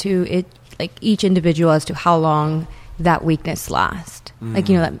it's like each individual as to how long that weakness lasts. Like,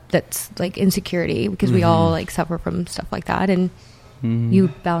 you know, that's like insecurity, because we all like suffer from stuff like that, and you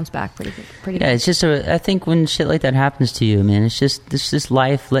bounce back pretty Yeah, it's just I think when shit like that happens to you, man, it's just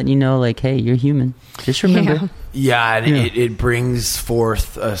life letting you know, like, hey, you're human. Just remember. Yeah, and it brings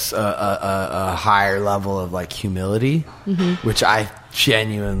forth a higher level of like humility, which I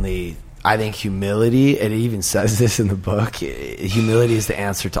think humility, and it even says this in the book, humility is the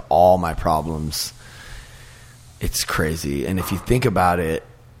answer to all my problems. It's crazy. And if you think about it,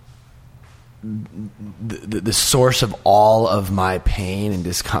 the source of all of my pain and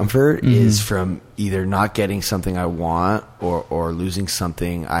discomfort is from either not getting something I want or losing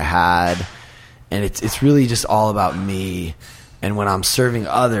something I had. And it's really just all about me. And when I'm serving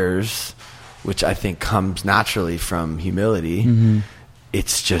others, which I think comes naturally from humility,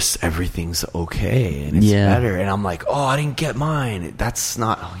 it's just everything's okay and it's better. And I'm like, oh, I didn't get mine. That's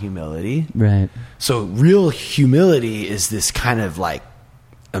not humility. Right. So real humility is this kind of like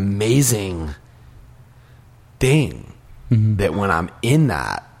amazing thing that when I'm in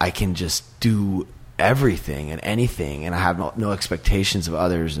that, I can just do everything and anything, and I have no expectations of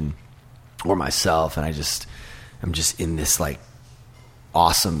others. And or myself, and I'm just in this like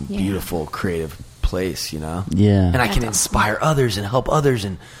awesome, beautiful, creative place, you know? Yeah. And I can inspire others and help others,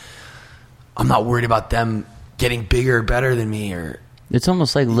 and I'm not worried about them getting bigger or better than me. Or it's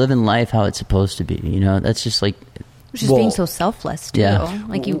almost like living life how it's supposed to be, you know? That's just like... Just being so selfless, too. Yeah.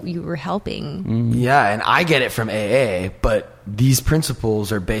 Like you were helping. Yeah, and I get it from AA, but these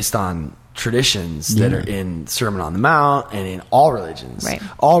principles are based on traditions that are in Sermon on the Mount and in all religions. Right.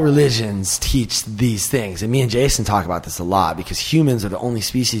 All religions teach these things. And me and Jason talk about this a lot, because humans are the only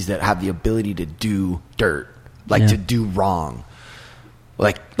species that have the ability to do dirt, like to do wrong.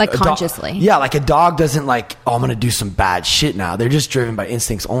 Like consciously. Like a dog doesn't like, oh, I'm going to do some bad shit now. They're just driven by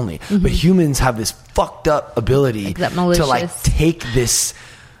instincts only. But humans have this fucked up ability Like that malicious. to like take this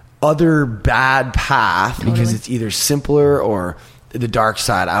other bad path because it's either simpler or the dark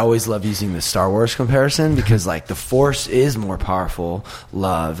side. I always love using the Star Wars comparison, because like the Force is more powerful,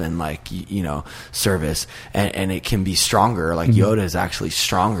 love and like, you know, service, and it can be stronger. Like Yoda is actually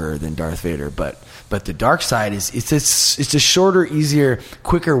stronger than Darth Vader, but the dark side is it's a shorter, easier,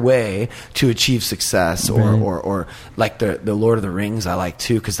 quicker way to achieve success, or like the Lord of the Rings I like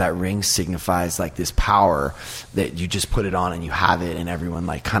too, because that ring signifies like this power that you just put it on and you have it, and everyone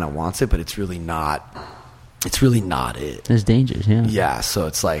like kind of wants it, but it's really not. It's really not it. There's dangers, yeah. Yeah, so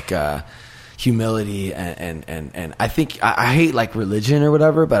it's like humility and I think I hate like religion or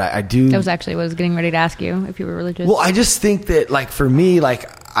whatever, but I do. That was actually what I was getting ready to ask you, if you were religious. Well, I just think that like for me, like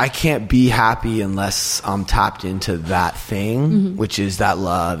I can't be happy unless I'm tapped into that thing, which is that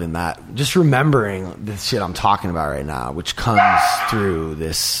love and that just remembering the shit I'm talking about right now, which comes through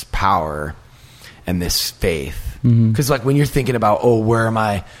this power and this faith. Because like when you're thinking about, oh, where am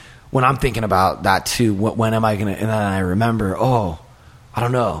I? When I'm thinking about that too, when am I going to, and then I remember, oh, I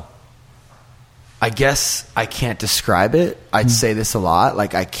don't know. I guess I can't describe it. I'd say this a lot.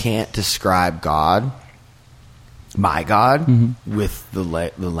 Like I can't describe God, my God, with the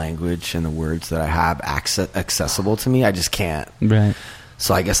language and the words that I have accessible to me. I just can't. Right.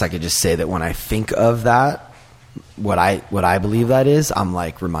 So I guess I could just say that when I think of that, what I believe that is, I'm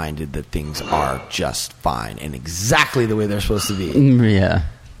like reminded that things are just fine and exactly the way they're supposed to be. Yeah.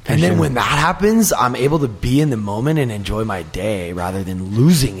 And then when that happens, I'm able to be in the moment and enjoy my day rather than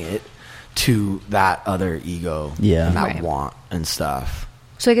losing it to that other ego and that want and stuff.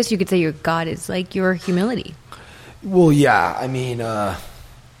 So I guess you could say your God is like your humility. Well, yeah. I mean,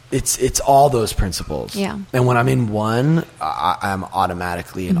 it's all those principles. Yeah. And when I'm in one, I'm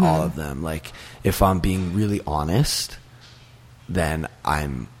automatically in all of them. Like if I'm being really honest, then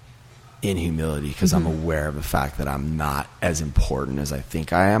I'm in humility, because I'm aware of the fact that I'm not as important as I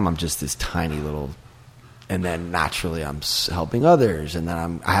think I am. I'm just this tiny little, and then naturally I'm helping others, and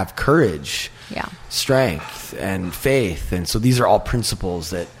then I have courage, strength, and faith, and so these are all principles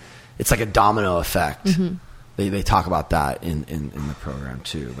that it's like a domino effect. They talk about that in the program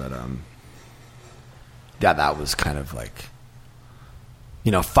too, but that was kind of like,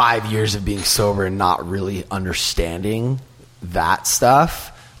 you know, 5 years of being sober and not really understanding that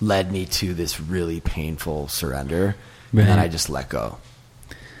stuff led me to this really painful surrender. And then I just let go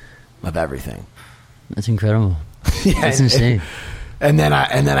of everything. That's incredible. That's insane. And then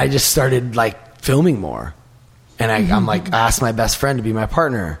I just started like filming more, and I'm like, I asked my best friend to be my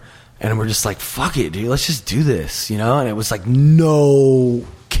partner, and we're just like, fuck it, dude, let's just do this, you know? And it was like no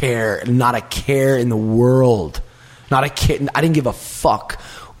care, not a care in the world, not a care. I didn't give a fuck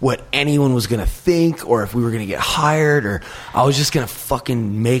what anyone was gonna think, or if we were gonna get hired, or I was just gonna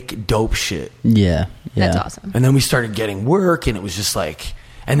fucking make dope shit. Yeah. That's awesome. And then we started getting work, and it was just like,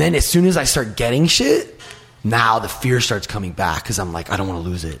 and then as soon as I start getting shit, now the fear starts coming back, because I'm like, I don't want to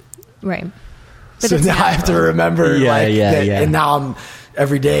lose it. Right. But So now I have to remember, and now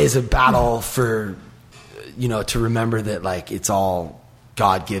every day is a battle for, you know, to remember that like it's all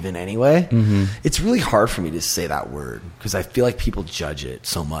God-given anyway. It's really hard for me to say that word, because I feel like people judge it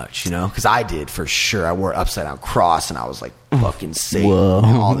so much, you know, because I did for sure. I wore an upside down cross, and I was like fucking Satan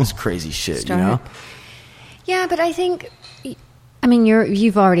and all this crazy shit, you know? Yeah, but I think, I mean,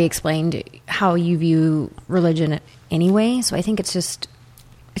 you've already explained how you view religion anyway, so I think it's just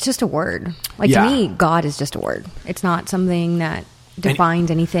a word. Like to me, God is just a word. It's not something that defines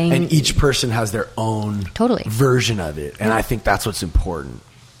anything. And each person has their own version of it, and I think that's what's important.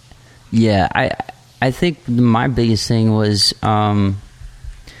 Yeah, I think my biggest thing was I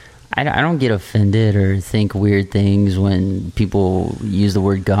don't get offended or think weird things when people use the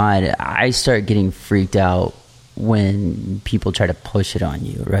word God. I start getting freaked out when people try to push it on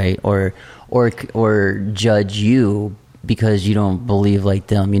you, right? Or judge you because you don't believe like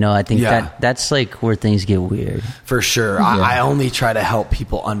them. I think Yeah. that's like where things get weird. For sure. Yeah. I only try to help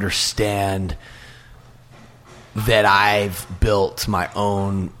people understand that I've built my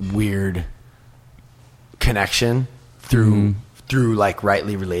own weird connection through like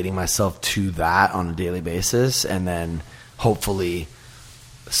rightly relating myself to that on a daily basis, and then hopefully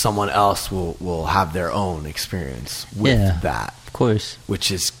someone else will have their own experience with that. Of course.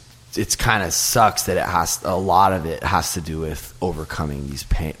 Which is, it's kind of sucks that a lot of it has to do with overcoming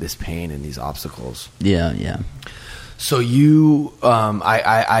this pain and these obstacles. Yeah. So you,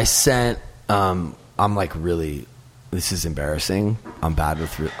 I sent, I'm like really, this is embarrassing. I'm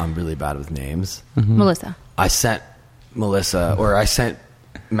really bad with names. Melissa. I sent Melissa, or I sent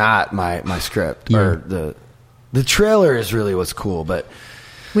Matt my script, or the trailer is really what's cool, but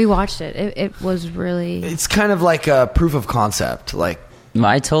We watched it. It was really... it's kind of like a proof of concept. Like,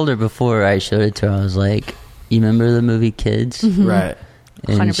 I told her before I showed it to her, I was like, you remember the movie Kids? right.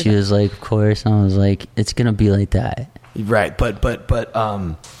 And 100%. she was like, of course. And I was like, it's going to be like that. Right, but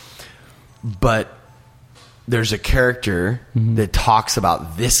there's a character that talks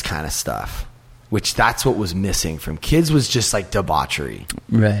about this kind of stuff, which that's what was missing from Kids, was just like debauchery.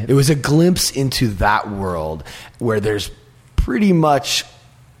 Right. It was a glimpse into that world where there's pretty much,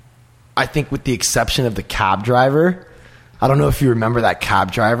 I think with the exception of the cab driver, I don't know if you remember that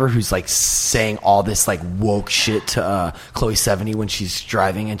cab driver who's like saying all this like woke shit to Chloe Sevigny when she's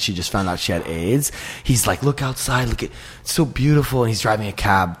driving and she just found out she had AIDS. He's like, look outside, look at, it's so beautiful. And he's driving a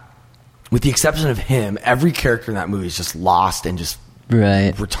cab. With the exception of him, every character in that movie is just lost and just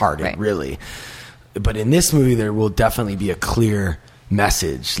retarded, really. But in this movie, there will definitely be a clear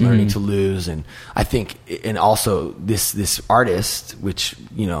message, learning to lose. And I think, and also this artist, which,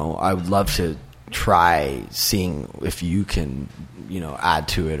 I would love to try seeing if you can, add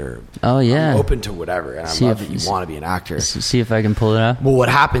to it, or I'm open to whatever. And I love that you want to be an actor. See if I can pull it off. Well, what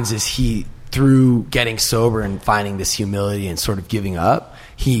happens is through getting sober and finding this humility and sort of giving up,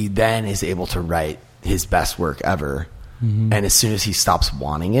 he then is able to write his best work ever. And as soon as he stops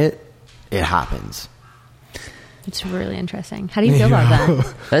wanting it, it happens. It's really interesting. How do you feel about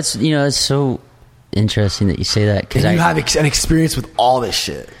that? That's, it's so interesting that you say that. Cause and you have an experience with all this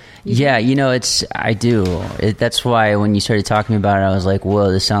shit. Yeah, I do. That's why when you started talking about it, I was like,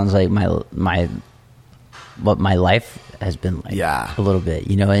 whoa, this sounds like what my life has been like a little bit,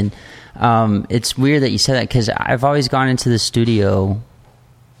 and it's weird that you said that, because I've always gone into the studio,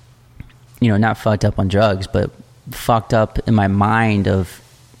 not fucked up on drugs, but fucked up in my mind of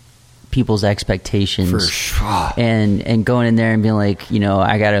people's expectations. For sure. And going in there and being like,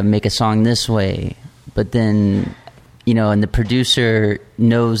 I got to make a song this way. But then, and the producer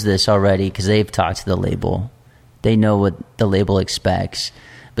knows this already because they've talked to the label. They know what the label expects.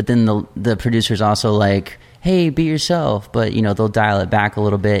 But then the producer's also like, hey, be yourself. But, they'll dial it back a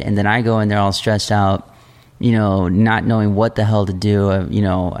little bit. And then I go in there all stressed out, not knowing what the hell to do.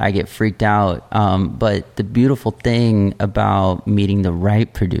 I get freaked out. But the beautiful thing about meeting the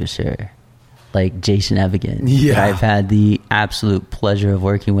right producer, like Jason Evigan, that I've had the absolute pleasure of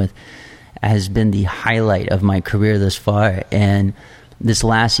working with, has been the highlight of my career thus far. And this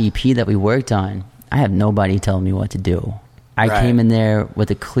last EP that we worked on, I have nobody telling me what to do. I came in there with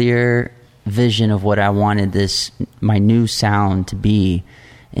a clear vision of what I wanted my new sound to be.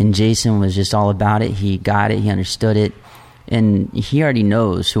 And Jason was just all about it. He got it. He understood it. And he already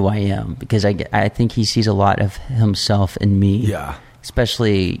knows who I am, because I think he sees a lot of himself in me. Yeah.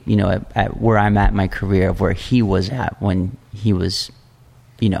 Especially, at where I'm at in my career, of where he was at when he was,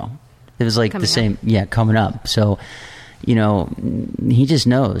 it was like coming the same, coming up. So, he just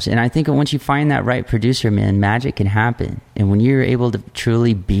knows. And I think once you find that right producer, man, magic can happen. And when you're able to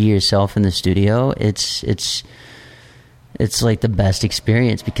truly be yourself in the studio, it's like the best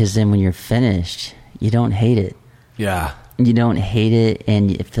experience, because then when you're finished, you don't hate it. Yeah. You don't hate it,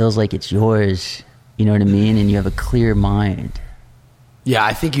 and it feels like it's yours. You know what I mean? And you have a clear mind. Yeah,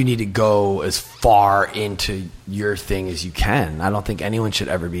 I think you need to go as far into your thing as you can. I don't think anyone should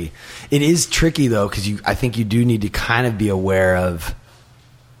ever be. It is tricky, though, because I think you do need to kind of be aware of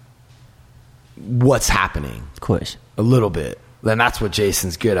what's happening. Of course. A little bit. And that's what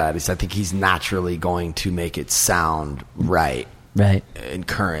Jason's good at. I think he's naturally going to make it sound right and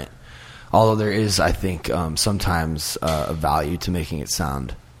current. Although there is, I think, sometimes a value to making it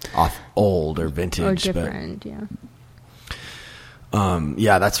sound old or vintage. Or different,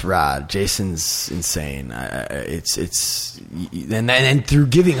 yeah, that's rad. Jason's insane. And through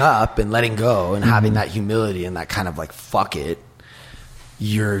giving up and letting go and having that humility and that kind of like, fuck it,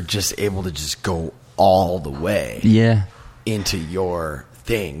 you're just able to just go all the way into your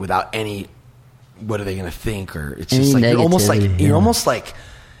thing without any what are they going to think? Or it's Any just like, negativity, you're almost like,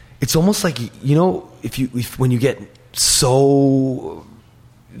 it's almost like, you know, when you get so,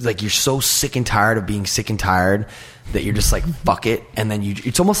 like, you're so sick and tired of being sick and tired that you're just like, fuck it. And then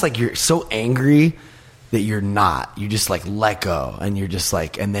it's almost like you're so angry that you're not, you just like let go, and you're just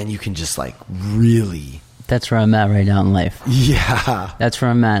like, and then you can just like really. That's where I'm at right now in life. Yeah. That's where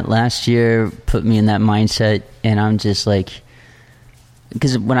I'm at. Last year put me in that mindset, and I'm just like,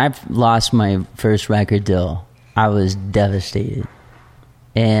 because when I lost my first record deal, I was devastated.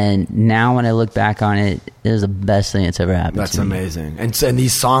 And now when I look back on it, it was the best thing that's ever happened That's to me. amazing. And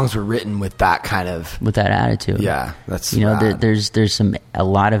these songs were written with that kind of, With that attitude. yeah, that's, you know, rad. there's a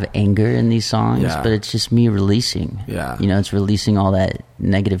lot of anger in these songs, Yeah. but it's just me releasing. Yeah. You know, it's releasing all that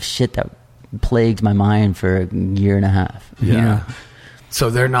negative shit that plagued my mind for a year and a half. Yeah. You know? So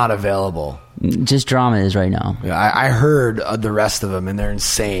they're not available. Just Drama is right now. Yeah, I heard the rest of them, and they're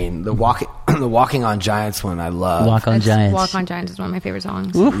insane. The Walking on Giants one, I love. Walk on Giants. Walk on Giants is one of my favorite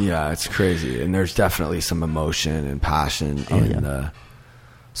songs. Yeah, it's crazy, and there's definitely some emotion and passion. Oh, in yeah.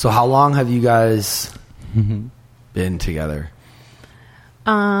 So how long have you guys been together?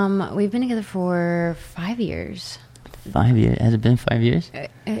 We've been together for 5 years. 5 years. Has it been 5 years?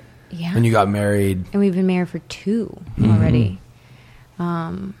 Yeah. And you got married. And we've been married for 2 already.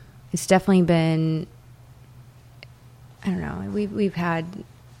 It's definitely been, I don't know, we've had,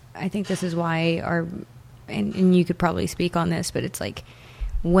 I think this is why and you could probably speak on this, but it's like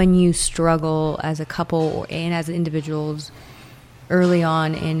when you struggle as a couple and as individuals early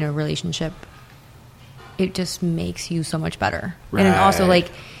on in a relationship, it just makes you so much better. Right. And then also like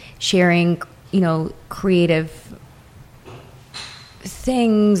sharing, you know, creative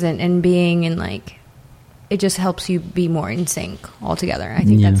things and being in like, it just helps you be more in sync altogether. I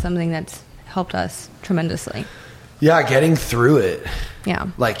think Yeah. that's something that's helped us tremendously. Yeah, getting through it. Yeah.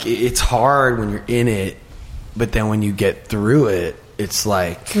 Like, it's hard when you're in it, but then when you get through it, it's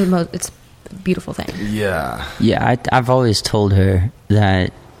like, It's a beautiful thing. yeah. Yeah, I've always told her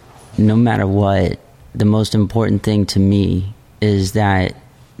that no matter what, the most important thing to me is that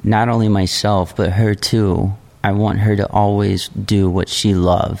not only myself, but her too, I want her to always do what she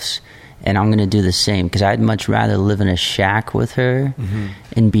loves. And I'm going to do the same, because I'd much rather live in a shack with her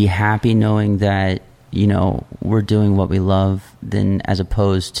and be happy knowing that, you know, we're doing what we love, than as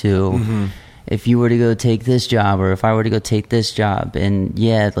opposed to if you were to go take this job, or if I were to go take this job, and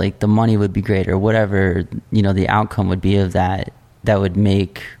yeah, like the money would be great or whatever, you know, the outcome would be of that would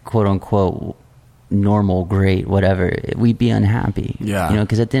make quote unquote normal great, whatever, we'd be unhappy. Yeah. You know,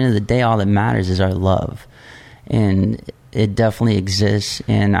 because at the end of the day, all that matters is our love. And it definitely exists,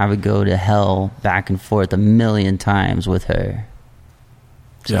 and I would go to hell back and forth 1,000,000 times with her.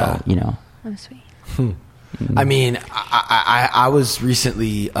 So, Yeah. you know. Oh, sweet. I mean, I was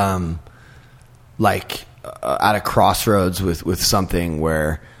recently at a crossroads with something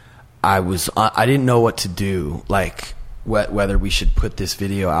where I didn't know what to do, like whether we should put this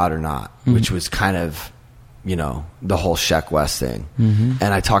video out or not, which was kind of, you know, the whole Sheck West thing.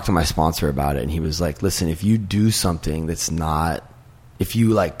 And I talked to my sponsor about it, and he was like, listen, if you do something that's not, if you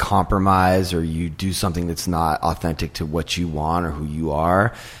like compromise, or you do something that's not authentic to what you want or who you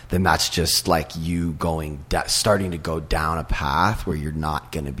are, then that's just like you starting to go down a path where you're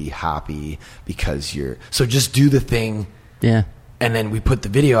not going to be happy, because so just do the thing. Yeah. And then we put the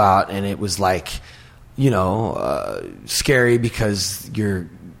video out, and it was like, you know, scary, because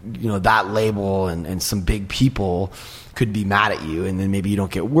you know, that label and some big people could be mad at you, and then maybe you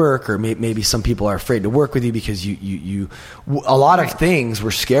don't get work, or maybe some people are afraid to work with you because you a lot of things were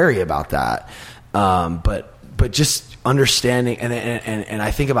scary about that. But just understanding, and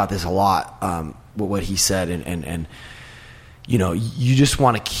I think about this a lot, what he said, and you know, you just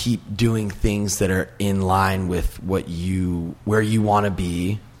want to keep doing things that are in line with where you want to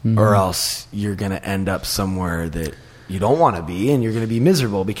be, or else you're going to end up somewhere that you don't want to be, and you're going to be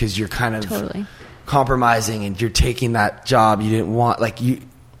miserable because you're kind of compromising, and you're taking that job you didn't want.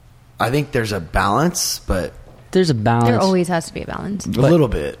 I think there's a balance, but There's a balance. There always has to be a balance. a little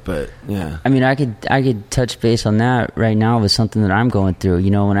bit, but yeah. I mean, I could touch base on that right now with something that I'm going through.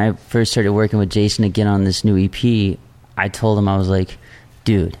 You know, when I first started working with Jason again on this new EP, I told him, I was like,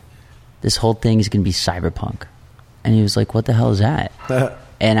 dude, this whole thing is going to be cyberpunk. And he was like, what the hell is that?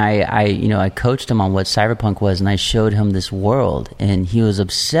 And I coached him on what cyberpunk was, and I showed him this world, and he was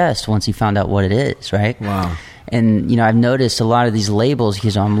obsessed once he found out what it is, right? Wow. And, you know, I've noticed a lot of these labels,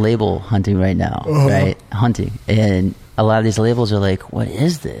 because I'm label hunting right now, right? Hunting. And a lot of these labels are like, what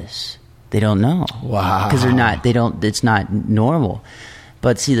is this? They don't know. Wow. Because it's not normal.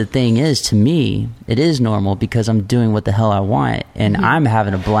 But see, the thing is, to me, it is normal, because I'm doing what the hell I want, and I'm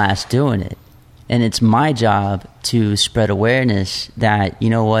having a blast doing it. And it's my job to spread awareness that, you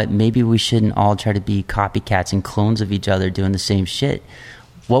know what, maybe we shouldn't all try to be copycats and clones of each other doing the same shit.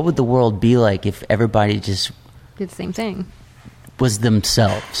 What would the world be like if everybody just did the same thing? Was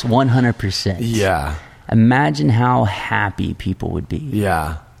themselves, 100%. Yeah. Imagine how happy people would be.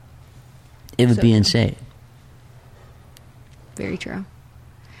 Yeah. It would be insane. Very true.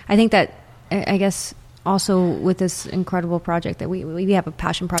 I think that, I guess, also with this incredible project that we have a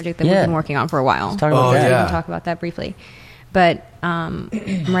passion project that we've been working on for a while. Let's talk about that. We can talk about that briefly. But I'm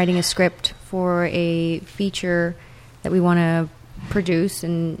writing a script for a feature that we want to produce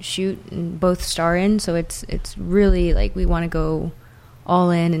and shoot and both star in. So it's really like we want to go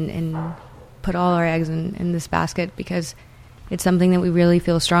all in and put all our eggs in this basket because it's something that we really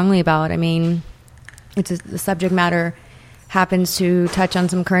feel strongly about. I mean, the subject matter happens to touch on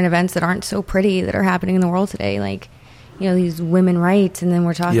some current events that aren't so pretty that are happening in the world today, like, you know, these women rights, and then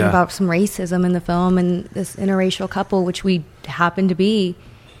we're talking about some racism in the film and this interracial couple, which we happen to be,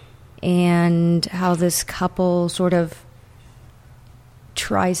 and how this couple sort of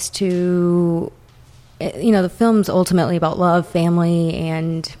tries to, you know, the film's ultimately about love, family,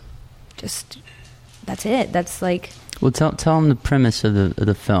 and just that's it. That's like... Well, tell them the premise of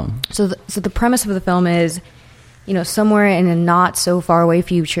the film. So the premise of the film is, you know, somewhere in a not so far away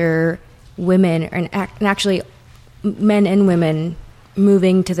future, women, and actually men and women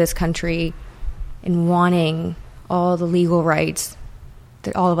moving to this country and wanting all the legal rights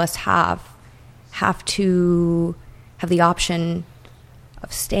that all of us have to have the option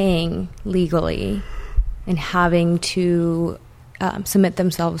of staying legally and having to submit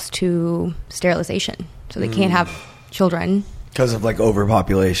themselves to sterilization. So they can't have children. Because of like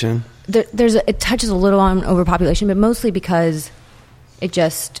overpopulation? It touches a little on overpopulation, but mostly because it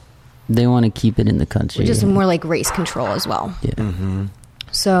just... They want to keep it in the country. Just more like race control as well. Yeah. Mm-hmm.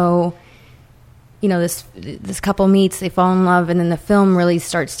 So, you know, this couple meets, they fall in love, and then the film really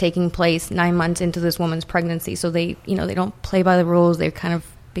starts taking place 9 months into this woman's pregnancy. So they, you know, they don't play by the rules. They kind of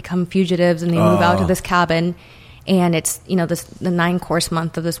become fugitives, and they move out to this cabin. And it's, you know, the 9-course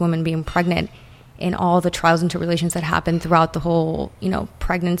month of this woman being pregnant, and all the trials and tribulations that happen throughout the whole, you know,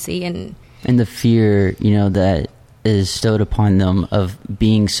 pregnancy and the fear, you know, that is stowed upon them of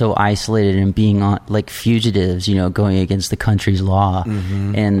being so isolated and being on, like fugitives, you know, going against the country's law,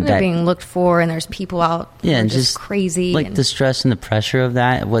 and they're that being looked for, and there's people out, and just crazy, like the stress and the pressure of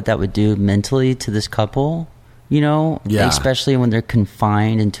that, what that would do mentally to this couple, you know, especially when they're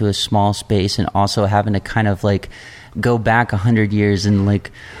confined into a small space, and also having to kind of like go back 100 years and like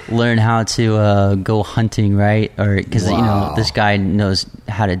learn how to go hunting, right? Or because you know, this guy knows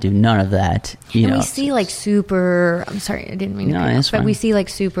how to do none of that. You know, we see like super. I'm sorry, I didn't mean to. No, it's but fine. we see like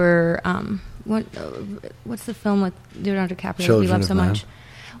super. What's the film with Leonardo DiCaprio that we love so much?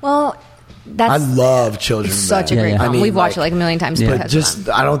 Well, that's I love Children of Men. Such a great film. I mean, we've watched it like a million times. But just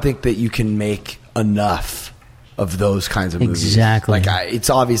I don't think that you can make enough of those kinds of movies. Exactly. Like it's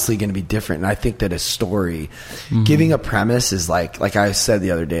obviously going to be different, and I think that a story, giving a premise is like I said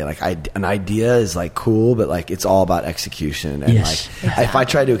the other day, like an idea is like cool, but like it's all about execution. And if I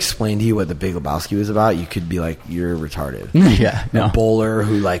try to explain to you what The Big Lebowski was about, you could be like, you're retarded. A bowler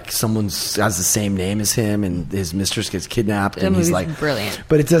who like someone has the same name as him, and his mistress gets kidnapped, and he's like brilliant.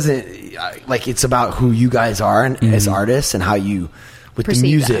 But it doesn't like it's about who you guys are and, as artists, and how you. With perceive the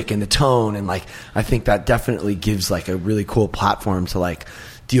music that. and the tone, and like I think that definitely gives like a really cool platform to like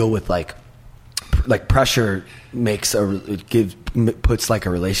deal with like pressure makes puts like a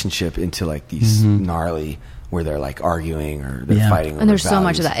relationship into like these gnarly where they're like arguing or they're fighting. And there's so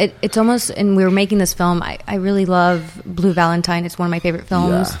much of that. It's almost, and we were making this film. I really love Blue Valentine. It's one of my favorite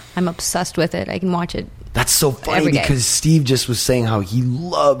films. Yeah. I'm obsessed with it. I can watch it. That's so funny every day. Because Steve just was saying how he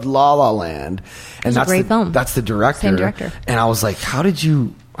loved La La Land, and that's a great film. That's the director. Same director. And I was like, how did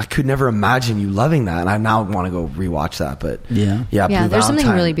you? I could never imagine you loving that, and I now want to go rewatch that. But yeah, Blue there's something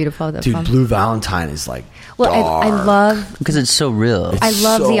Valentine, really beautiful about that dude. film. Blue Valentine is like well, dark. I love because it's so real. I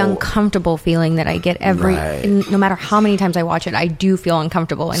love the uncomfortable feeling that I get no matter how many times I watch it, I do feel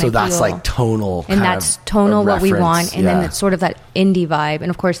uncomfortable. And so that's like tonal, and that's tonal what we want, and then it's sort of that indie vibe. And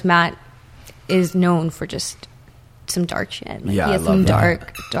of course, Matt is known for just some dark shit. Like, he has some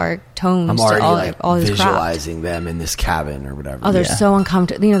dark tones. I'm already to all his visualizing craft. them in this cabin or whatever. Oh, they're so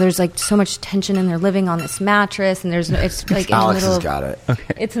uncomfortable. You know, there's like so much tension, and they're living on this mattress, and it's like in Alex the middle has got it.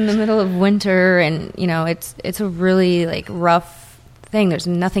 Okay. It's in the middle of winter, and you know, it's a really like rough thing. There's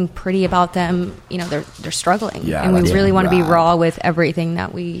nothing pretty about them. You know, they're struggling, and we really want to be raw with everything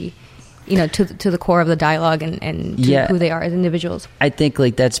that we to the core of the dialogue and to who they are as individuals. I think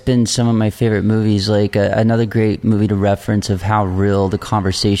like that's been some of my favorite movies. Like another great movie to reference of how real the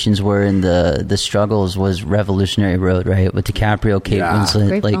conversations were and the struggles was Revolutionary Road, right? With DiCaprio, Kate Winslet,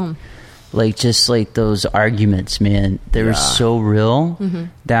 Great film. like just like those arguments, man. They were so real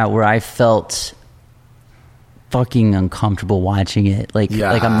that where I felt fucking uncomfortable watching it, like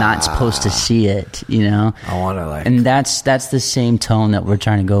I'm not supposed to see it, I want to like, and that's the same tone that we're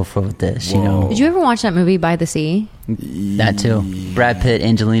trying to go for with this. Did you ever watch that movie By the Sea? That too. Brad Pitt,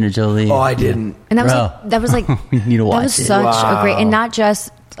 Angelina Jolie. Oh, I didn't. And that was like you need to watch that was it. such a great, and not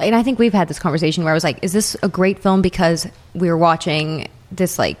just, and I think we've had this conversation where I was like, is this a great film because we were watching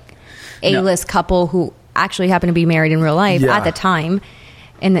this like A-list couple who actually happened to be married in real life at the time,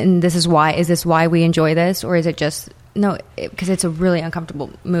 and then is this why we enjoy this, or is it just because it's a really uncomfortable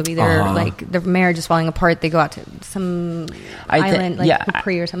movie. They're like their marriage is falling apart. They go out to some island like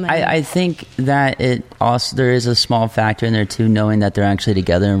Capri or something. I think that it also, there is a small factor in there too, knowing that they're actually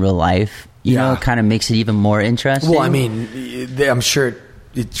together in real life. You know, it kind of makes it even more interesting. Well, I mean, I'm sure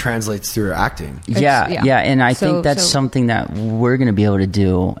it translates through acting. And I think that's something that we're going to be able to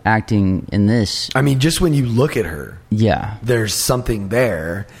do, acting in this. I mean, just when you look at her, there's something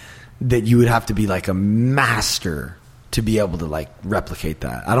there that you would have to be like a master to be able to like replicate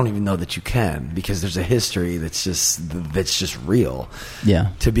that. I don't even know that you can, because there's a history that's just real.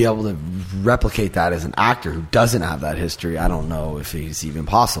 Yeah. To be able to replicate that as an actor who doesn't have that history, I don't know if it's even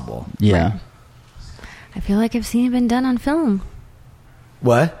possible. Yeah. Right. I feel like I've seen it been done on film.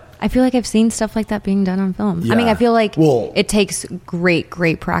 What? I feel like I've seen stuff like that being done on film. Yeah. I mean, I feel like it takes great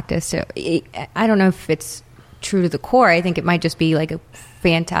practice to. I don't know if it's true to the core. I think it might just be like a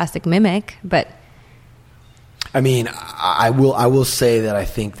fantastic mimic, but. I mean, I will say that I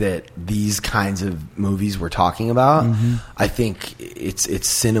think that these kinds of movies we're talking about, I think it's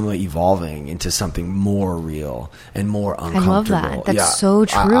cinema evolving into something more real and more uncomfortable. I love that. That's so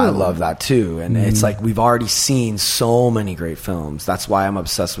true. I love that too. And it's like we've already seen so many great films. That's why I'm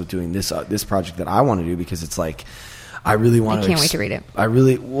obsessed with doing this project that I want to do, because it's like I really want to. I can't wait to read it. I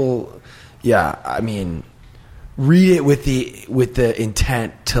really I mean, read it with the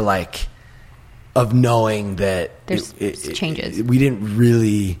intent to like. Of knowing that there's changes. We didn't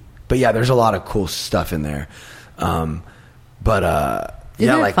really, but there's a lot of cool stuff in there. Isn't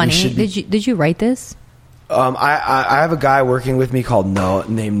it funny? Did you write this? I have a guy working with me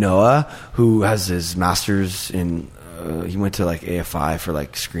named Noah, who has his master's in. He went to like AFI for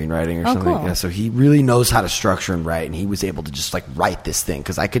like screenwriting or something. Cool. Yeah, so he really knows how to structure and write, and he was able to just like write this thing,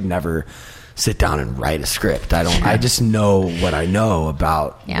 because I could never sit down and write a script. I just know what I know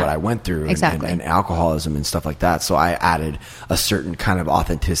about what I went through and alcoholism and stuff like that. So I added a certain kind of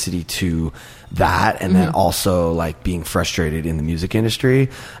authenticity to that, and then also like being frustrated in the music industry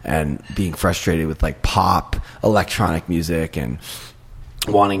and being frustrated with like pop electronic music and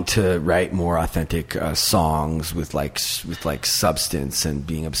wanting to write more authentic songs with like substance, and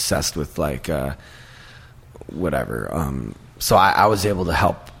being obsessed with like whatever. So I was able to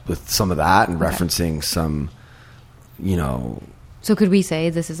help with some of that and referencing some, So could we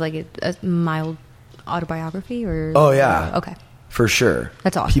say this is like a mild autobiography, or? Oh yeah. Okay. For sure.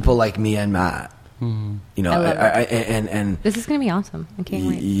 That's awesome. People like me and Matt. I love it. And this is going to be awesome. I can't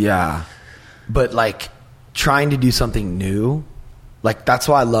wait. Yeah. But like trying to do something new, like that's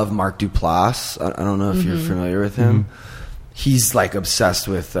why I love Mark Duplass. I don't know if you're familiar with him. He's like obsessed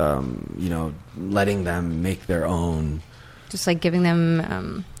with, letting them make their own. Just like giving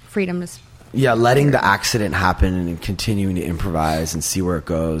them freedom to. Yeah, letting the accident happen and continuing to improvise and see where it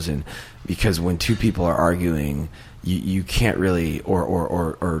goes. And because when two people are arguing, you can't really,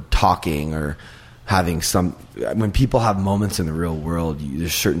 or talking or having when people have moments in the real world,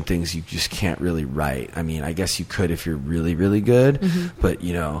 there's certain things you just can't really write. I mean, I guess you could if you're really, really good, but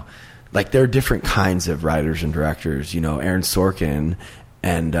like there are different kinds of writers and directors, Aaron Sorkin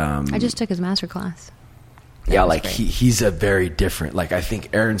and I just took his master class. Yeah, like he's a very different, like I think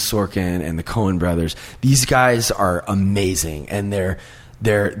Aaron Sorkin and the Coen brothers, these guys are amazing, and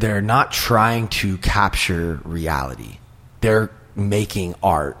they're not trying to capture reality. They're making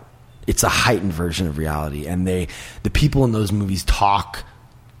art. It's a heightened version of reality, and the people in those movies talk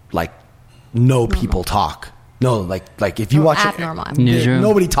like people talk. No, like if you watch Newsroom.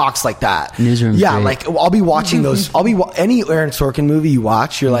 Nobody talks like that. Newsroom. Yeah, great. Like I'll be watching those. Any Aaron Sorkin movie you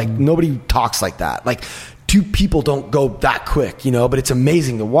watch, you're like, nobody talks like that. Like two people don't go that quick, but it's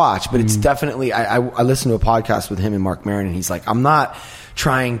amazing to watch. But it's definitely, I listened to a podcast with him and Mark Maron, and he's like, I'm not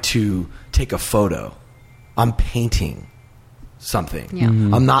trying to take a photo. I'm painting something. Yeah.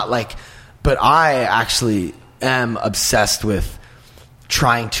 I'm not like, but I actually am obsessed with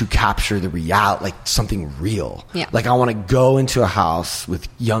trying to capture the reality, like something real. Yeah. Like I want to go into a house with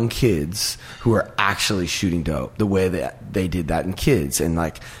young kids who are actually shooting dope the way that they did that in Kids, and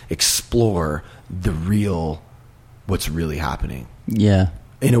like explore the real, what's really happening. Yeah.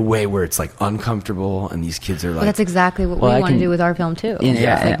 In a way where it's like uncomfortable, and these kids are like. Well, that's exactly what Well, we I want to can- do with our film too.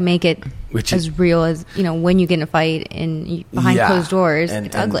 Yeah. It's like make it Which as is- real as, you know, when you get in a fight and behind Yeah. closed doors,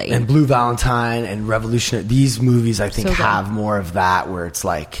 it's ugly. And Blue Valentine and Revolutionary, these movies I think So good. have more of that, where it's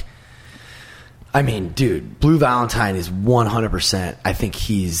like, I mean, dude, Blue Valentine is 100%. I think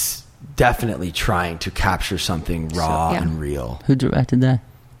he's definitely trying to capture something raw yeah. and real. Who directed that?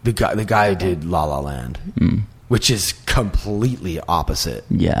 The guy who did La La Land, which is completely opposite.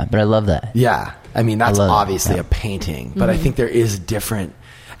 Yeah, but I love that. Yeah. I mean, that's I love it, obviously yeah. a painting, but I think there is different.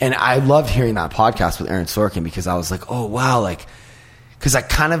 And I loved hearing that podcast with Aaron Sorkin, because I was like, oh, wow. Like, because I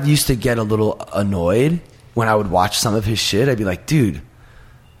kind of used to get a little annoyed when I would watch some of his shit. I'd be like, dude,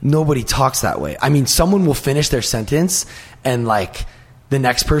 nobody talks that way. I mean, someone will finish their sentence and like the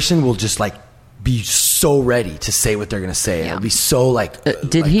next person will just like be so ready to say what they're going to say. Yeah. It'll be so like.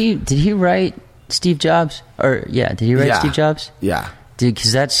 Did he write Steve Jobs? Or did he write Yeah. Steve Jobs? Yeah. Dude,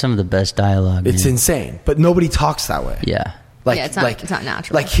 because that's some of the best dialogue. It's man. insane, but nobody talks that way. Yeah. Like, Yeah, it's not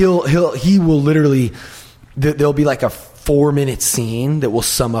natural. Like he will literally, there'll be like a 4-minute scene that will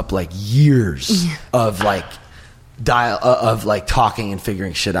sum up like years of like of like talking and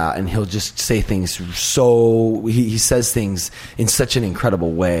figuring shit out, and he'll just say things so he says things in such an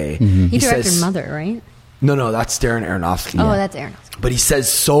incredible way. he directed says, Mother, right? No, that's Darren Aronofsky. Oh, that's Aaron. But he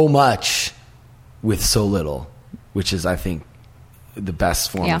says so much with so little, which is, I think, the best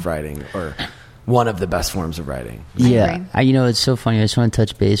form Yeah. of writing, or one of the best forms of writing. Yeah, agree. you know, it's so funny. I just want to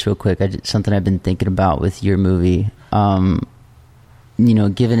touch base real quick. Something I've been thinking about with your movie. You know,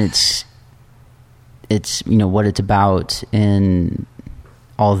 given it's you know what it's about and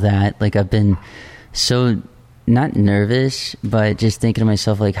all that. Like I've been so not nervous, but just thinking to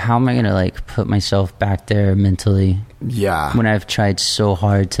myself, like, how am I gonna like put myself back there mentally Yeah. when I've tried so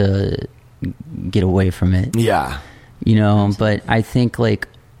hard to get away from it. Yeah. You know, but I think like,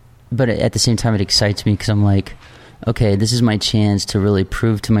 but at the same time it excites me because I'm like, okay, this is my chance to really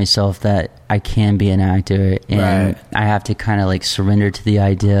prove to myself that I can be an actor, and Right. I have to kind of like surrender to the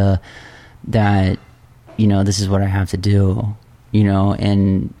idea that, you know, this is what I have to do, you know,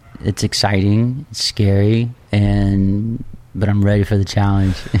 and it's exciting, it's scary, but I'm ready for the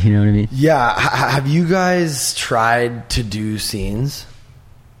challenge. You know what I mean? Yeah. Have you guys tried to do scenes?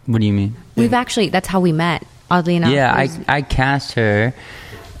 What do you mean? We've actually, that's how we met, oddly enough. Yeah, It was- I cast her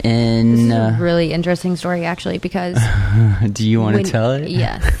This in. is a really interesting story, actually, because Do you want to tell it?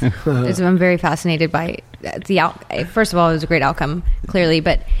 Yes, I'm very fascinated by the First of all, it was a great outcome, clearly.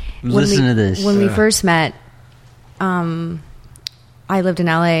 But Listen to this. When we first met, I lived in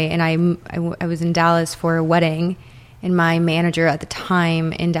LA, and I was in Dallas for a wedding, and my manager at the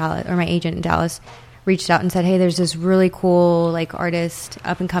time in Dallas, or my agent in Dallas, reached out and said, "Hey, there's this really cool like artist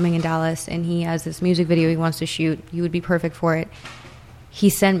up and coming in Dallas, and he has this music video he wants to shoot. You would be perfect for it." He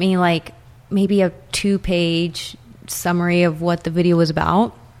sent me like maybe a 2-page summary of what the video was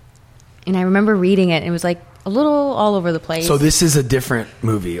about, and I remember reading it, and it was like a little all over the place. So this is a different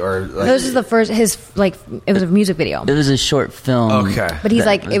movie, or like, This is the first it was a music video. It was a short film. Okay. But he's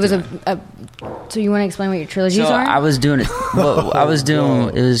that like, was it was doing. so you want to explain what your trilogies So are? I was doing it. Well, I was doing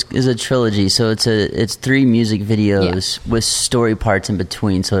it was a trilogy. So it's 3 music videos with story parts in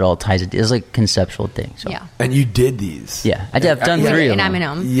between. So it all ties it. It's like a conceptual thing. So. yeah. and you did these. Yeah, I've done Yeah. 3 of And them. I'm in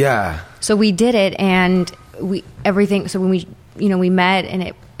them. Yeah. So we did it, and everything. So when we met,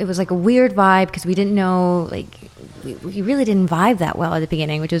 and it was like a weird vibe because we didn't know, like, we really didn't vibe that well at the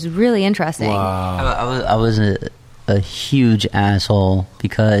beginning, which was really interesting. Wow. I was a huge asshole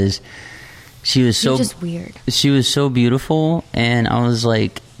because she was You're so just weird. she was so beautiful, and I was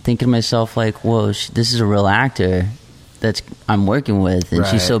like thinking to myself like, whoa, this is a real actor that's I'm working with, and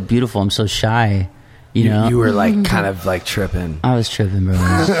she's Right. so beautiful. I'm so shy, you know. You were like kind of like tripping. I was tripping, bro.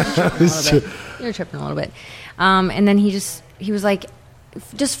 You're tripping a little bit. And then he was like,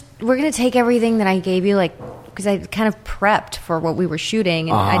 we're going to take everything that I gave you, like, because I kind of prepped for what we were shooting,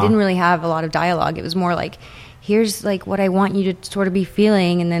 and I didn't really have a lot of dialogue. It was more like, here's like what I want you to sort of be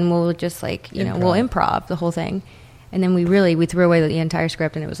feeling, and then we'll just like, we'll improv the whole thing. And then we threw away the entire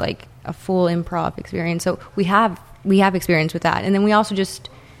script, and it was like a full improv experience. So we have experience with that. And then we also just,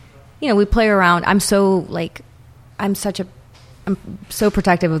 we play around. I'm so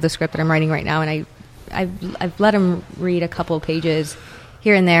protective of the script that I'm writing right now, and I've let him read a couple of pages,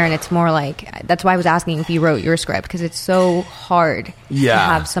 here and there, and it's more like, that's why I was asking if you wrote your script, because it's so hard to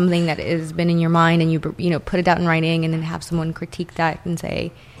have something that has been in your mind and you know, put it out in writing and then have someone critique that and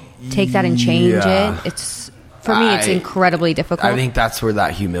say, take that and change it. It's, for me, it's incredibly difficult. I think that's where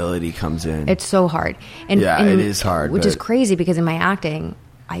that humility comes in. It's so hard. And it is hard. Which is crazy, because in my acting,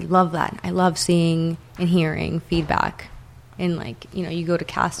 I love that. I love seeing and hearing feedback. And like, you know, you go to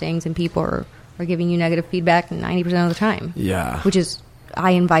castings and people are giving you negative feedback 90% of the time. Yeah. Which is,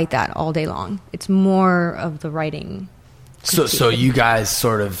 I invite that all day long. It's more of the writing. So you guys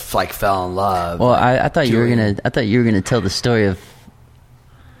sort of like fell in love. Well, I thought you were gonna tell the story of.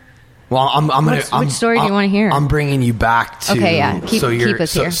 Well, which story do you want to hear? I'm bringing you back to. Okay, yeah. Keep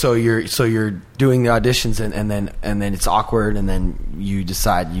us here. So you're doing the auditions and then it's awkward, and then you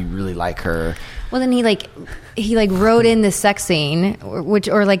decide you really like her. Well, then he wrote in this sex scene,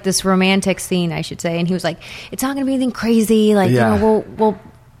 or like this romantic scene, I should say, and he was like, "It's not going to be anything crazy. Like, you know, we'll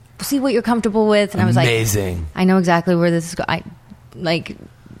see what you're comfortable with." And I was like, "Amazing! I know exactly where this is going." I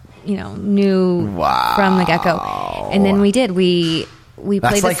knew from the get go, and then we did. We played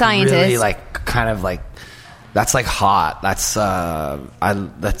the scientist. Really like kind of like. That's like hot. That's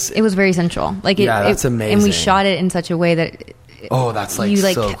It was very sensual. Like that's amazing. And we shot it in such a way that. That's like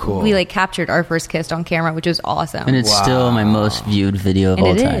so cool. We like captured our first kiss on camera, which was awesome. And it's still my most viewed video of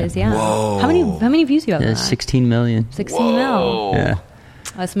all time. It is, yeah. Whoa. How many views do you have? 16 million. 16 mil. Yeah.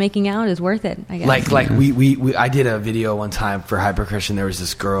 Us making out is worth it, I guess. Like we I did a video one time for Hyper Christian. There was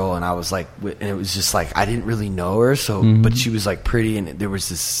this girl, and I was like, and it was just like I didn't really know her, so but she was like pretty, and there was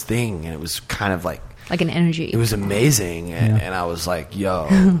this thing, and it was kind of like an energy. It was amazing, and I was like, yo,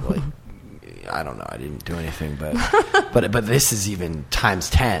 like. I don't know. I didn't do anything, but this is even times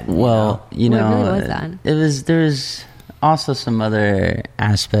 10. Well, you know, what really was that? There's also some other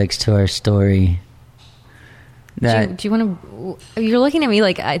aspects to our story. That do you want to? You're looking at me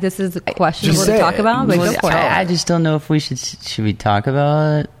like this is questionable to talk about, but go for it. I just don't know if we should we talk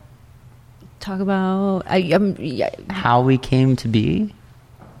about how we came to be.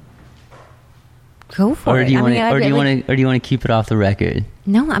 Go for it. Do you want to keep it off the record?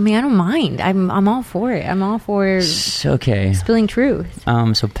 No, I mean I don't mind. I'm all for it. I'm all for spilling truth.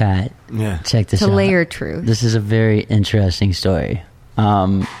 So Pat, check this out. To layer truth. This is a very interesting story.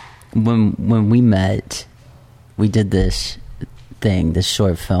 When we met, we did this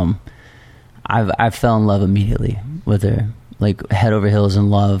short film. I fell in love immediately with her, like head over heels in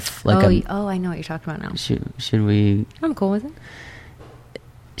love. Like I know what you're talking about now. Should we? I'm cool with it.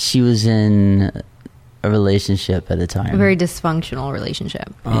 She was in a relationship at the time, a very dysfunctional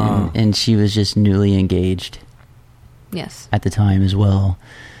relationship, and she was just newly engaged. Yes, at the time as well.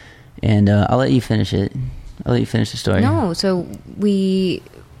 And I'll let you finish it. I'll let you finish the story. No, so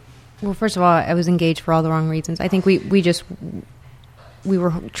well, first of all, I was engaged for all the wrong reasons. I think we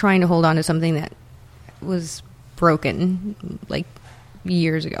were trying to hold on to something that was broken like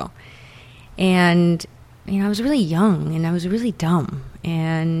years ago, and I was really young and I was really dumb,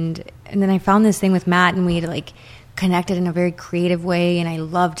 and then I found this thing with Matt, and we had like connected in a very creative way, and I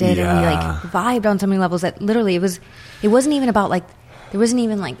loved it, and we like vibed on so many levels that literally it wasn't even about like, there wasn't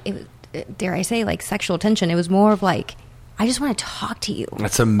even like, dare I say, like sexual tension. It was more of like, I just want to talk to you.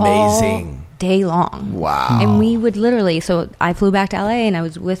 That's amazing. All day long. Wow. And we would literally, so I flew back to LA and I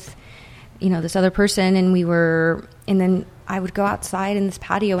was with, this other person, and then I would go outside in this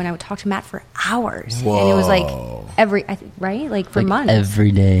patio and I would talk to Matt for hours. Whoa. And it was like right? Like for months.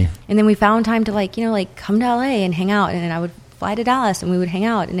 Every day. And then we found time to come to LA and hang out, and then I would fly to Dallas and we would hang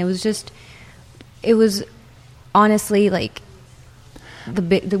out, and it was honestly like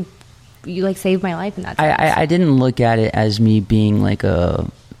you like saved my life in that sense. I didn't look at it as me being like a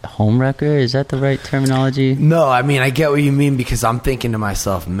homewrecker. Is that the right terminology? No, I mean, I get what you mean, because I'm thinking to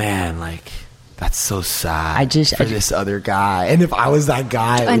myself, man, like, that's so sad for this other guy. And if I was that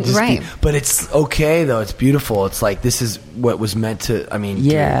guy, it would just be, but it's okay though. It's beautiful. It's like, this is what was meant to, I mean,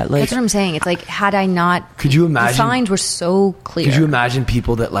 yeah, like, that's what I'm saying. It's like, had I not, could you imagine, the signs were so clear. Could you imagine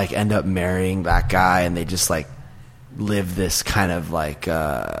people that like end up marrying that guy and they just like live this kind of like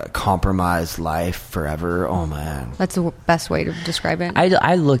compromised life forever? Oh man, that's the best way to describe it.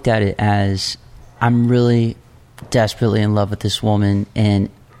 I looked at it as, I'm really desperately in love with this woman, and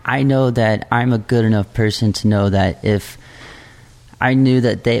I know that I'm a good enough person to know that if I knew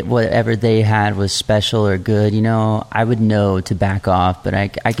that whatever they had was special or good, I would know to back off. But I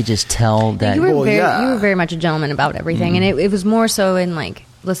could just tell that you were very much a gentleman about everything, and it was more so in like,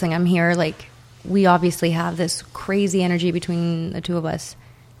 listen, I'm here, like, we obviously have this crazy energy between the two of us.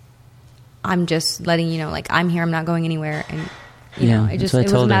 I'm just letting you know, like, I'm here, I'm not going anywhere, and it was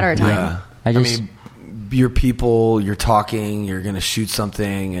a matter of time. Yeah. you're people, you're talking, you're going to shoot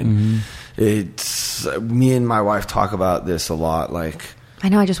something. And it's, me and my wife talk about this a lot. Like, I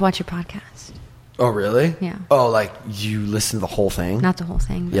know, I just watched your podcast. Oh, really? Yeah. Oh, like you listen to the whole thing? Not the whole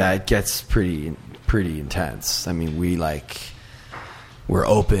thing. But. Yeah, it gets pretty intense. I mean, we're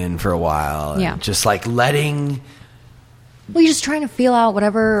open for a while. And just like letting. Well, you're just trying to feel out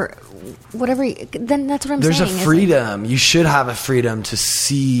whatever. Then that's what I'm saying. There's a freedom. You should have a freedom to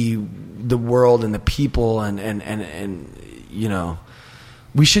see the world and the people, and you know,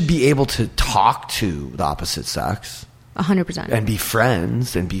 we should be able to talk to the opposite sex. 100%. And be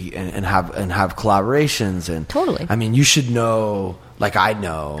friends and have collaborations and totally. I mean, you should know, like I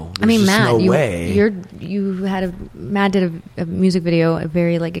know. There's Matt, no way. Matt did a music video, a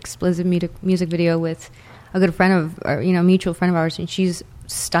very like explicit music video with a good friend of, or, you know, mutual friend of ours, and she's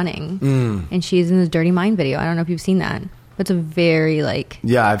stunning. And she's in this Dirty Mind video. I don't know if you've seen that. It's a very like.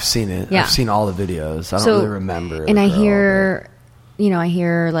 Yeah, I've seen it. Yeah. I've seen all the videos. I don't really remember. And I hear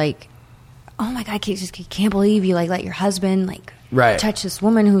like, oh my God, I can't believe you like let your husband like touch this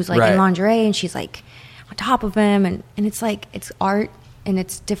woman who's like in lingerie, and she's like on top of him, and it's like, it's art and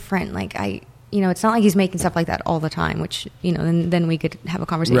it's different. Like it's not like he's making stuff like that all the time, which, you know, then we could have a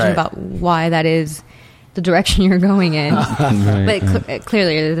conversation about why that is the direction you're going in. But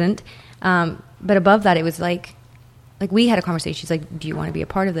clearly it isn't. But above that, it was like we had a conversation. She's like, do you want to be a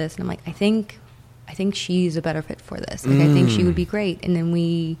part of this? And I'm like, I think she's a better fit for this. Like, I think she would be great. And then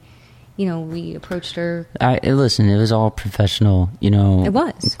we approached her. Listen, it was all professional, you know. It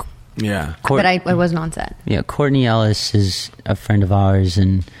was. Yeah. But I wasn't on set. Yeah, Courtney Ellis is a friend of ours,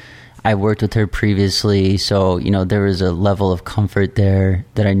 and I worked with her previously, so, you know, there was a level of comfort there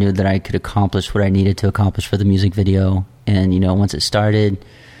that I knew that I could accomplish what I needed to accomplish for the music video. And, you know, once it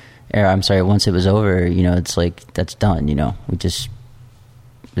was over, you know, it's like, that's done, you know.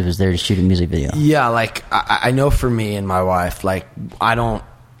 It was there to shoot a music video. Yeah, like, I know for me and my wife, like,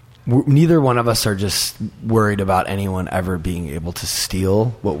 neither one of us are just worried about anyone ever being able to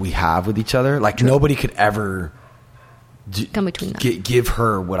steal what we have with each other. Like, nobody could ever come between them. Give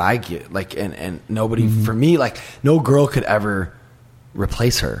her what I get. Like, and nobody, for me, like, no girl could ever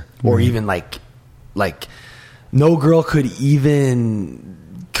replace her. Or even like no girl could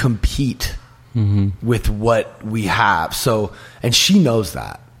even compete with what we have. So, and she knows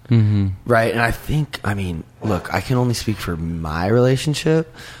that. Right. And I think, I mean, look, I can only speak for my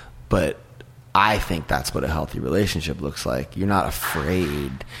relationship, but I think that's what a healthy relationship looks like. You're not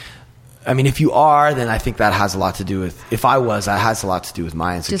afraid. I mean, if you are, then I think that has a lot to do with, if I was, that has a lot to do with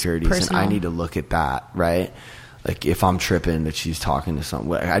my insecurities, and I need to look at that, right? Like, if I'm tripping that she's talking to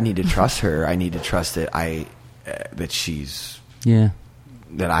someone, I need to trust her. I need to trust that that she's,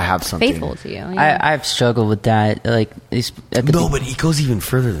 that I have something faithful to you. Yeah. I've struggled with that. Like, no, but it goes even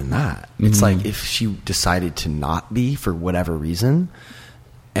further than that. It's like, if she decided to not be for whatever reason,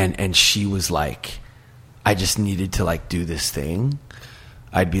 and she was like, I just needed to like do this thing,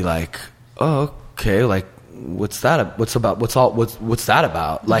 I'd be like, oh, okay, like, what's that about?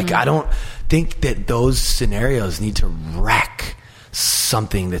 Like, I don't think that those scenarios need to wreck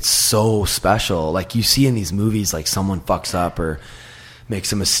something that's so special. Like, you see in these movies, like, someone fucks up or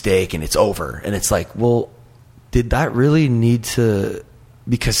makes a mistake and it's over, and it's like, well, did that really need to,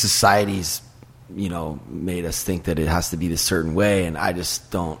 because society's, you know, made us think that it has to be this certain way, and I just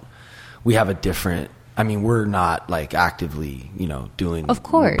don't. We have a different, I mean, we're not like actively, you know, doing, of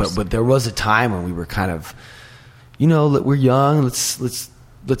course, but there was a time when we were kind of, you know, we're young, let's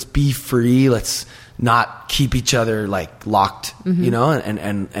be free, let's not keep each other like locked, you know,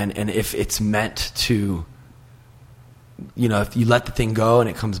 and if it's meant to, you know, if you let the thing go and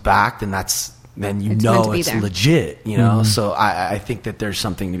it comes back, then you know it's legit, you know. So I think that there's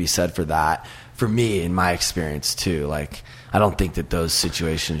something to be said for that, for me, in my experience too. Like, I don't think that those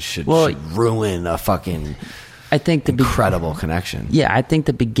situations should ruin a fucking, I think, incredible connection. Yeah, I think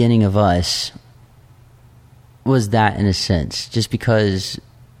the beginning of us was that, in a sense, just because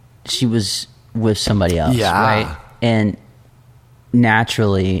she was with somebody else, right? And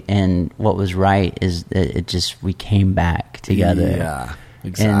naturally, and what was right is that we came back together. Yeah,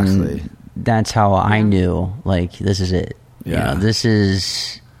 exactly. And that's how I knew, like, this is it. Yeah. You know, this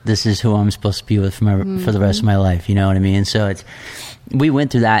is who I'm supposed to be with for the rest of my life. You know what I mean? So we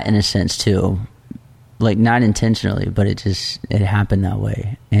went through that in a sense too, like, not intentionally, but it happened that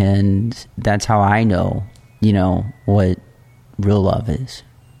way. And that's how I know, you know, what real love is.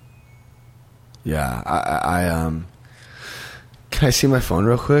 Yeah. I can I see my phone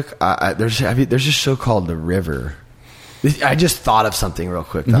real quick? There's a show called The River. I just thought of something real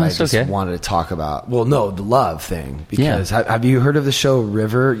quick that I just wanted to talk about. Well, no, the love thing. Because have you heard of the show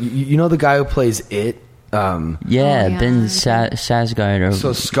River? You know the guy who plays It? Ben Skarsgård.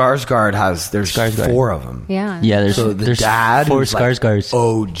 So Skarsgård there's 4 of them. Yeah. Yeah, so there's dad 4 Skarsgårds.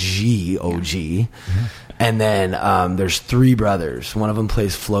 OG. And then there's 3 brothers. One of them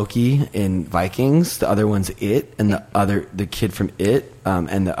plays Floki in Vikings. The other one's It, and the kid from It,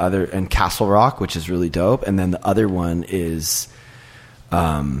 and Castle Rock, which is really dope. And then the other one is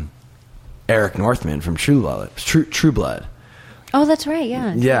Eric Northman from True Blood. Oh, that's right.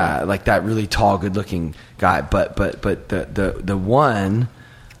 Yeah. Yeah, like that really tall, good-looking guy. But the one,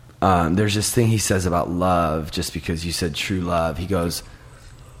 there's this thing he says about love. Just because you said true love, he goes,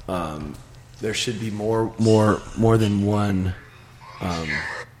 there should be more than one.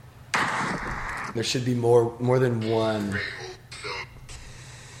 There should be more than one. There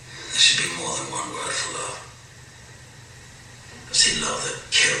should be more than one word for love. I've seen love that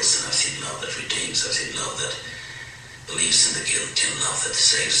kills, and I've seen love that redeems. I've seen love that believes in the guilty, and love that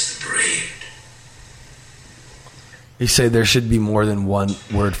saves the bereaved. He said there should be more than one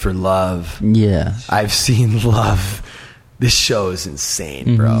word for love. Yeah. I've seen love. This show is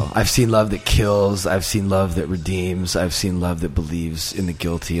insane, bro. I've seen love that kills. I've seen love that redeems. I've seen love that believes in the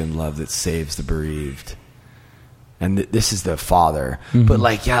guilty, and love that saves the bereaved. And this is the Father. But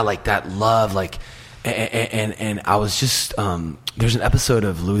like that love, like, and I was just, there's an episode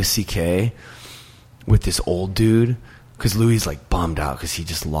of Louis C.K. with this old dude, because Louis is like bummed out because he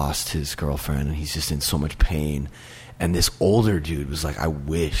just lost his girlfriend and he's just in so much pain. And this older dude was like, I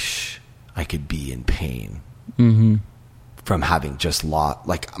wish I could be in pain from having just lost.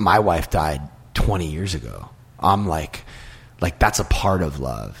 Like, my wife died 20 years ago. I'm like that's a part of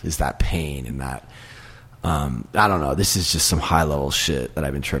love, is that pain and that. I don't know. This is just some high level shit that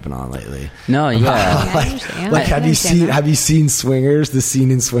I've been tripping on lately. No, yeah. Have you seen Swingers? The scene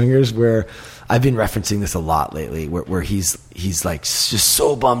in Swingers where I've been referencing this a lot lately, where he's like just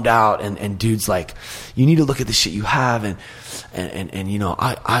so bummed out, and dude's like, you need to look at the shit you have, and you know,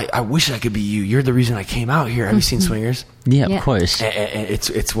 I wish I could be you. You're the reason I came out here. Have you seen Swingers? Yeah, of course. And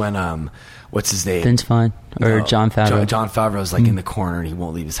it's when what's his name? Vince Vaughn or Jon Favreau. Jon Favreau's like in the corner and he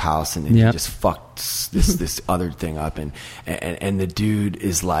won't leave his house, and he just fucked this other thing up, and the dude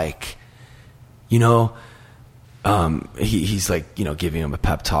is like, you know, he's like, you know, giving him a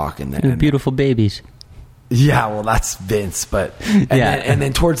pep talk, and then beautiful babies. Yeah, well, that's Vince, but and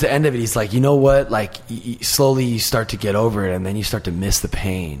then towards the end of it, he's like, you know what? Like, slowly you start to get over it, and then you start to miss the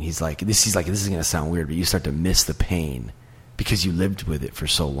pain. He's like, this is gonna sound weird, but you start to miss the pain because you lived with it for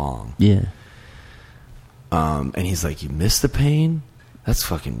so long. Yeah. And he's like, you miss the pain? That's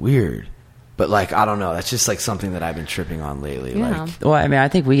fucking weird. But like, I don't know. That's just like something that I've been tripping on lately. Yeah. Like, well, I mean, I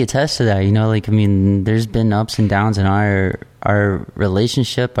think we attest to that. You know, like, I mean, there's been ups and downs in our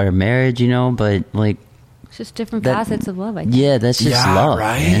relationship, our marriage. You know, but like, it's just different facets of love. I think. Yeah, that's just love,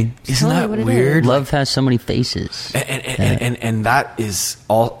 right? Man. Isn't totally that weird? Love has so many faces, and that is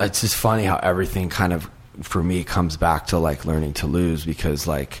all. It's just funny how everything kind of, for me, comes back to like learning to lose, because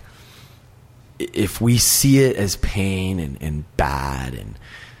like, if we see it as pain and bad, and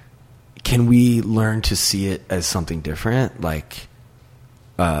can we learn to see it as something different? Like,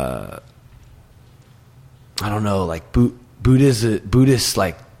 I don't know, like Buddhists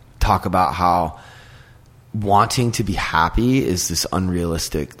like talk about how wanting to be happy is this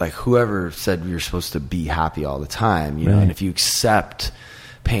unrealistic, like, whoever said you're supposed to be happy all the time, you know, and if you accept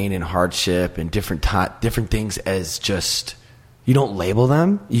pain and hardship and different things as just, you don't label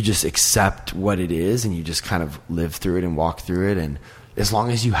them, you just accept what it is, and you just kind of live through it and walk through it. And as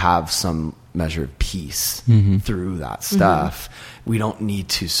long as you have some measure of peace through that stuff, we don't need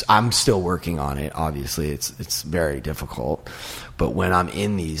to. I'm still working on it. Obviously, it's very difficult. But when I'm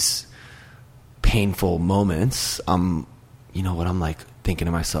in these painful moments, you know what, I'm like thinking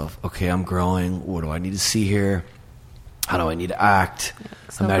to myself, okay, I'm growing. What do I need to see here? How do I need to act?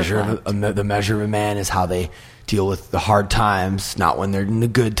 The measure of a man is how they deal with the hard times, not when they're in the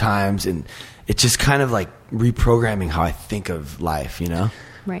good times. And it's just kind of like reprogramming how I think of life, you know?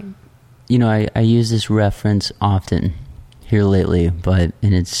 Right. You know, I use this reference often here lately, and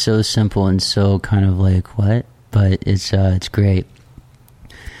it's so simple and so kind of like, what? But it's great.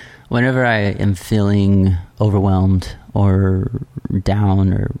 Whenever I am feeling overwhelmed or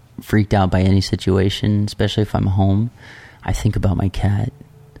down or freaked out by any situation, especially if I'm home, I think about my cat.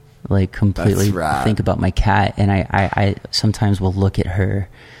 Like, completely think about my cat, and I sometimes will look at her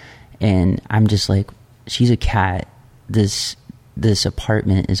and I'm just like, she's a cat. This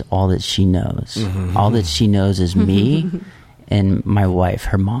apartment is all that she knows. All that she knows is me and my wife,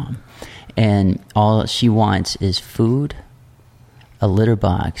 her mom. And all she wants is food, a litter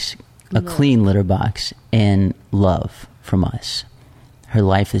box, a clean litter box, and love from us. Her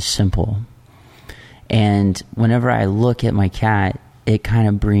life is simple. And whenever I look at my cat, it kind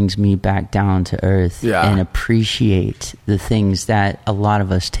of brings me back down to earth and appreciate the things that a lot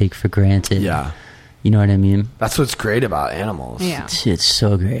of us take for granted. Yeah. You know what I mean? That's what's great about animals. Yeah. It's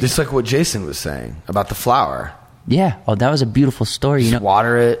so great. Just like what Jason was saying about the flower. Yeah. Oh, that was a beautiful story. Just You know,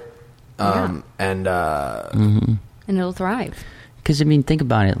 water it, and And it'll thrive. because I mean, think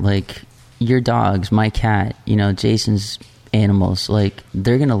about it. Like your dogs, my cat, you know, Jason's animals, like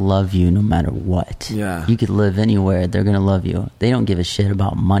they're gonna love you no matter what. Yeah. You could live anywhere, they're gonna love you. They don't give a shit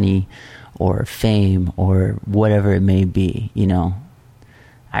about money or fame or whatever it may be, you know.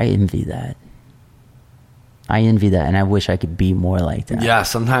 I envy that, and I wish I could be more like that. yeah,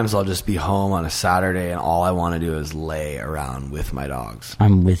 sometimes I'll just be home on a Saturday and all I want to do is lay around with my dogs.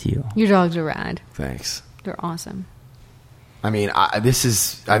 I'm with you. Your dogs are rad. Thanks. They're awesome. I mean, I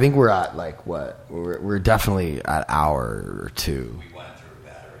think we're at like what? We're definitely at hour or two.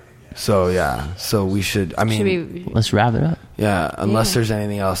 So yeah, so we should. I mean, Let's wrap it up. yeah. Unless Yeah. there's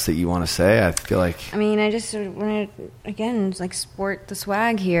anything else that you want to say, I feel like I mean, I just want to, again, like sport the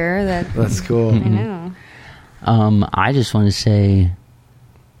swag here. that's cool. I know. I just want to say,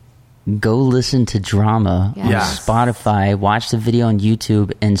 go listen to Drama on Yes. Spotify, watch the video on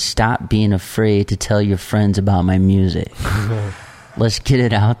YouTube, and stop being afraid to tell your friends about my music. Let's get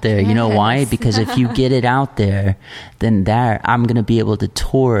it out there. You know why? Yes. Because if you get it out there, then I'm going to be able to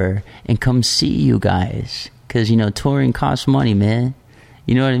tour and come see you guys. Because, you know, touring costs money, man.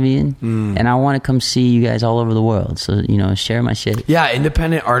 You know what I mean? And I want to come see you guys all over the world. So, you know, share my shit. Yeah,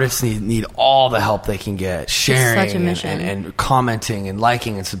 independent artists need all the help they can get, sharing such a mission. and commenting and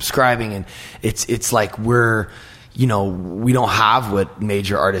liking and subscribing, and it's like we're, you know, we don't have what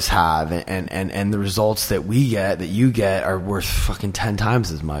major artists have, and the results that we get, that you get, are worth fucking 10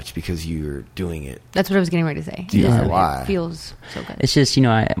 times as much because you're doing it. That's what I was getting ready to say. Yeah. It Why? feels so good. It's just, you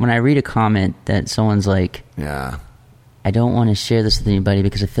know, when I read a comment that someone's like, Yeah. I don't want to share this with anybody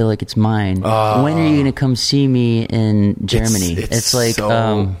because I feel like it's mine. Oh. When are you going to come see me in Germany? It's like,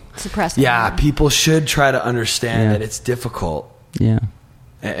 so- Suppressing. Yeah, people should try to understand Yeah. that it's difficult. yeah.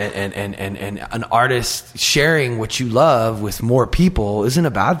 And an artist sharing what you love with more people isn't a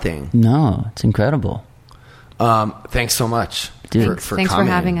bad thing. No, it's incredible. Thanks so much, Dude. for Thanks for coming.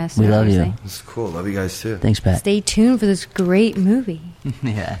 having us. We love you. seriously. It's cool. Love you guys too. Thanks, Pat. Stay tuned for this great movie.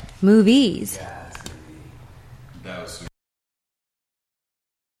 Yeah. Movies. Yeah.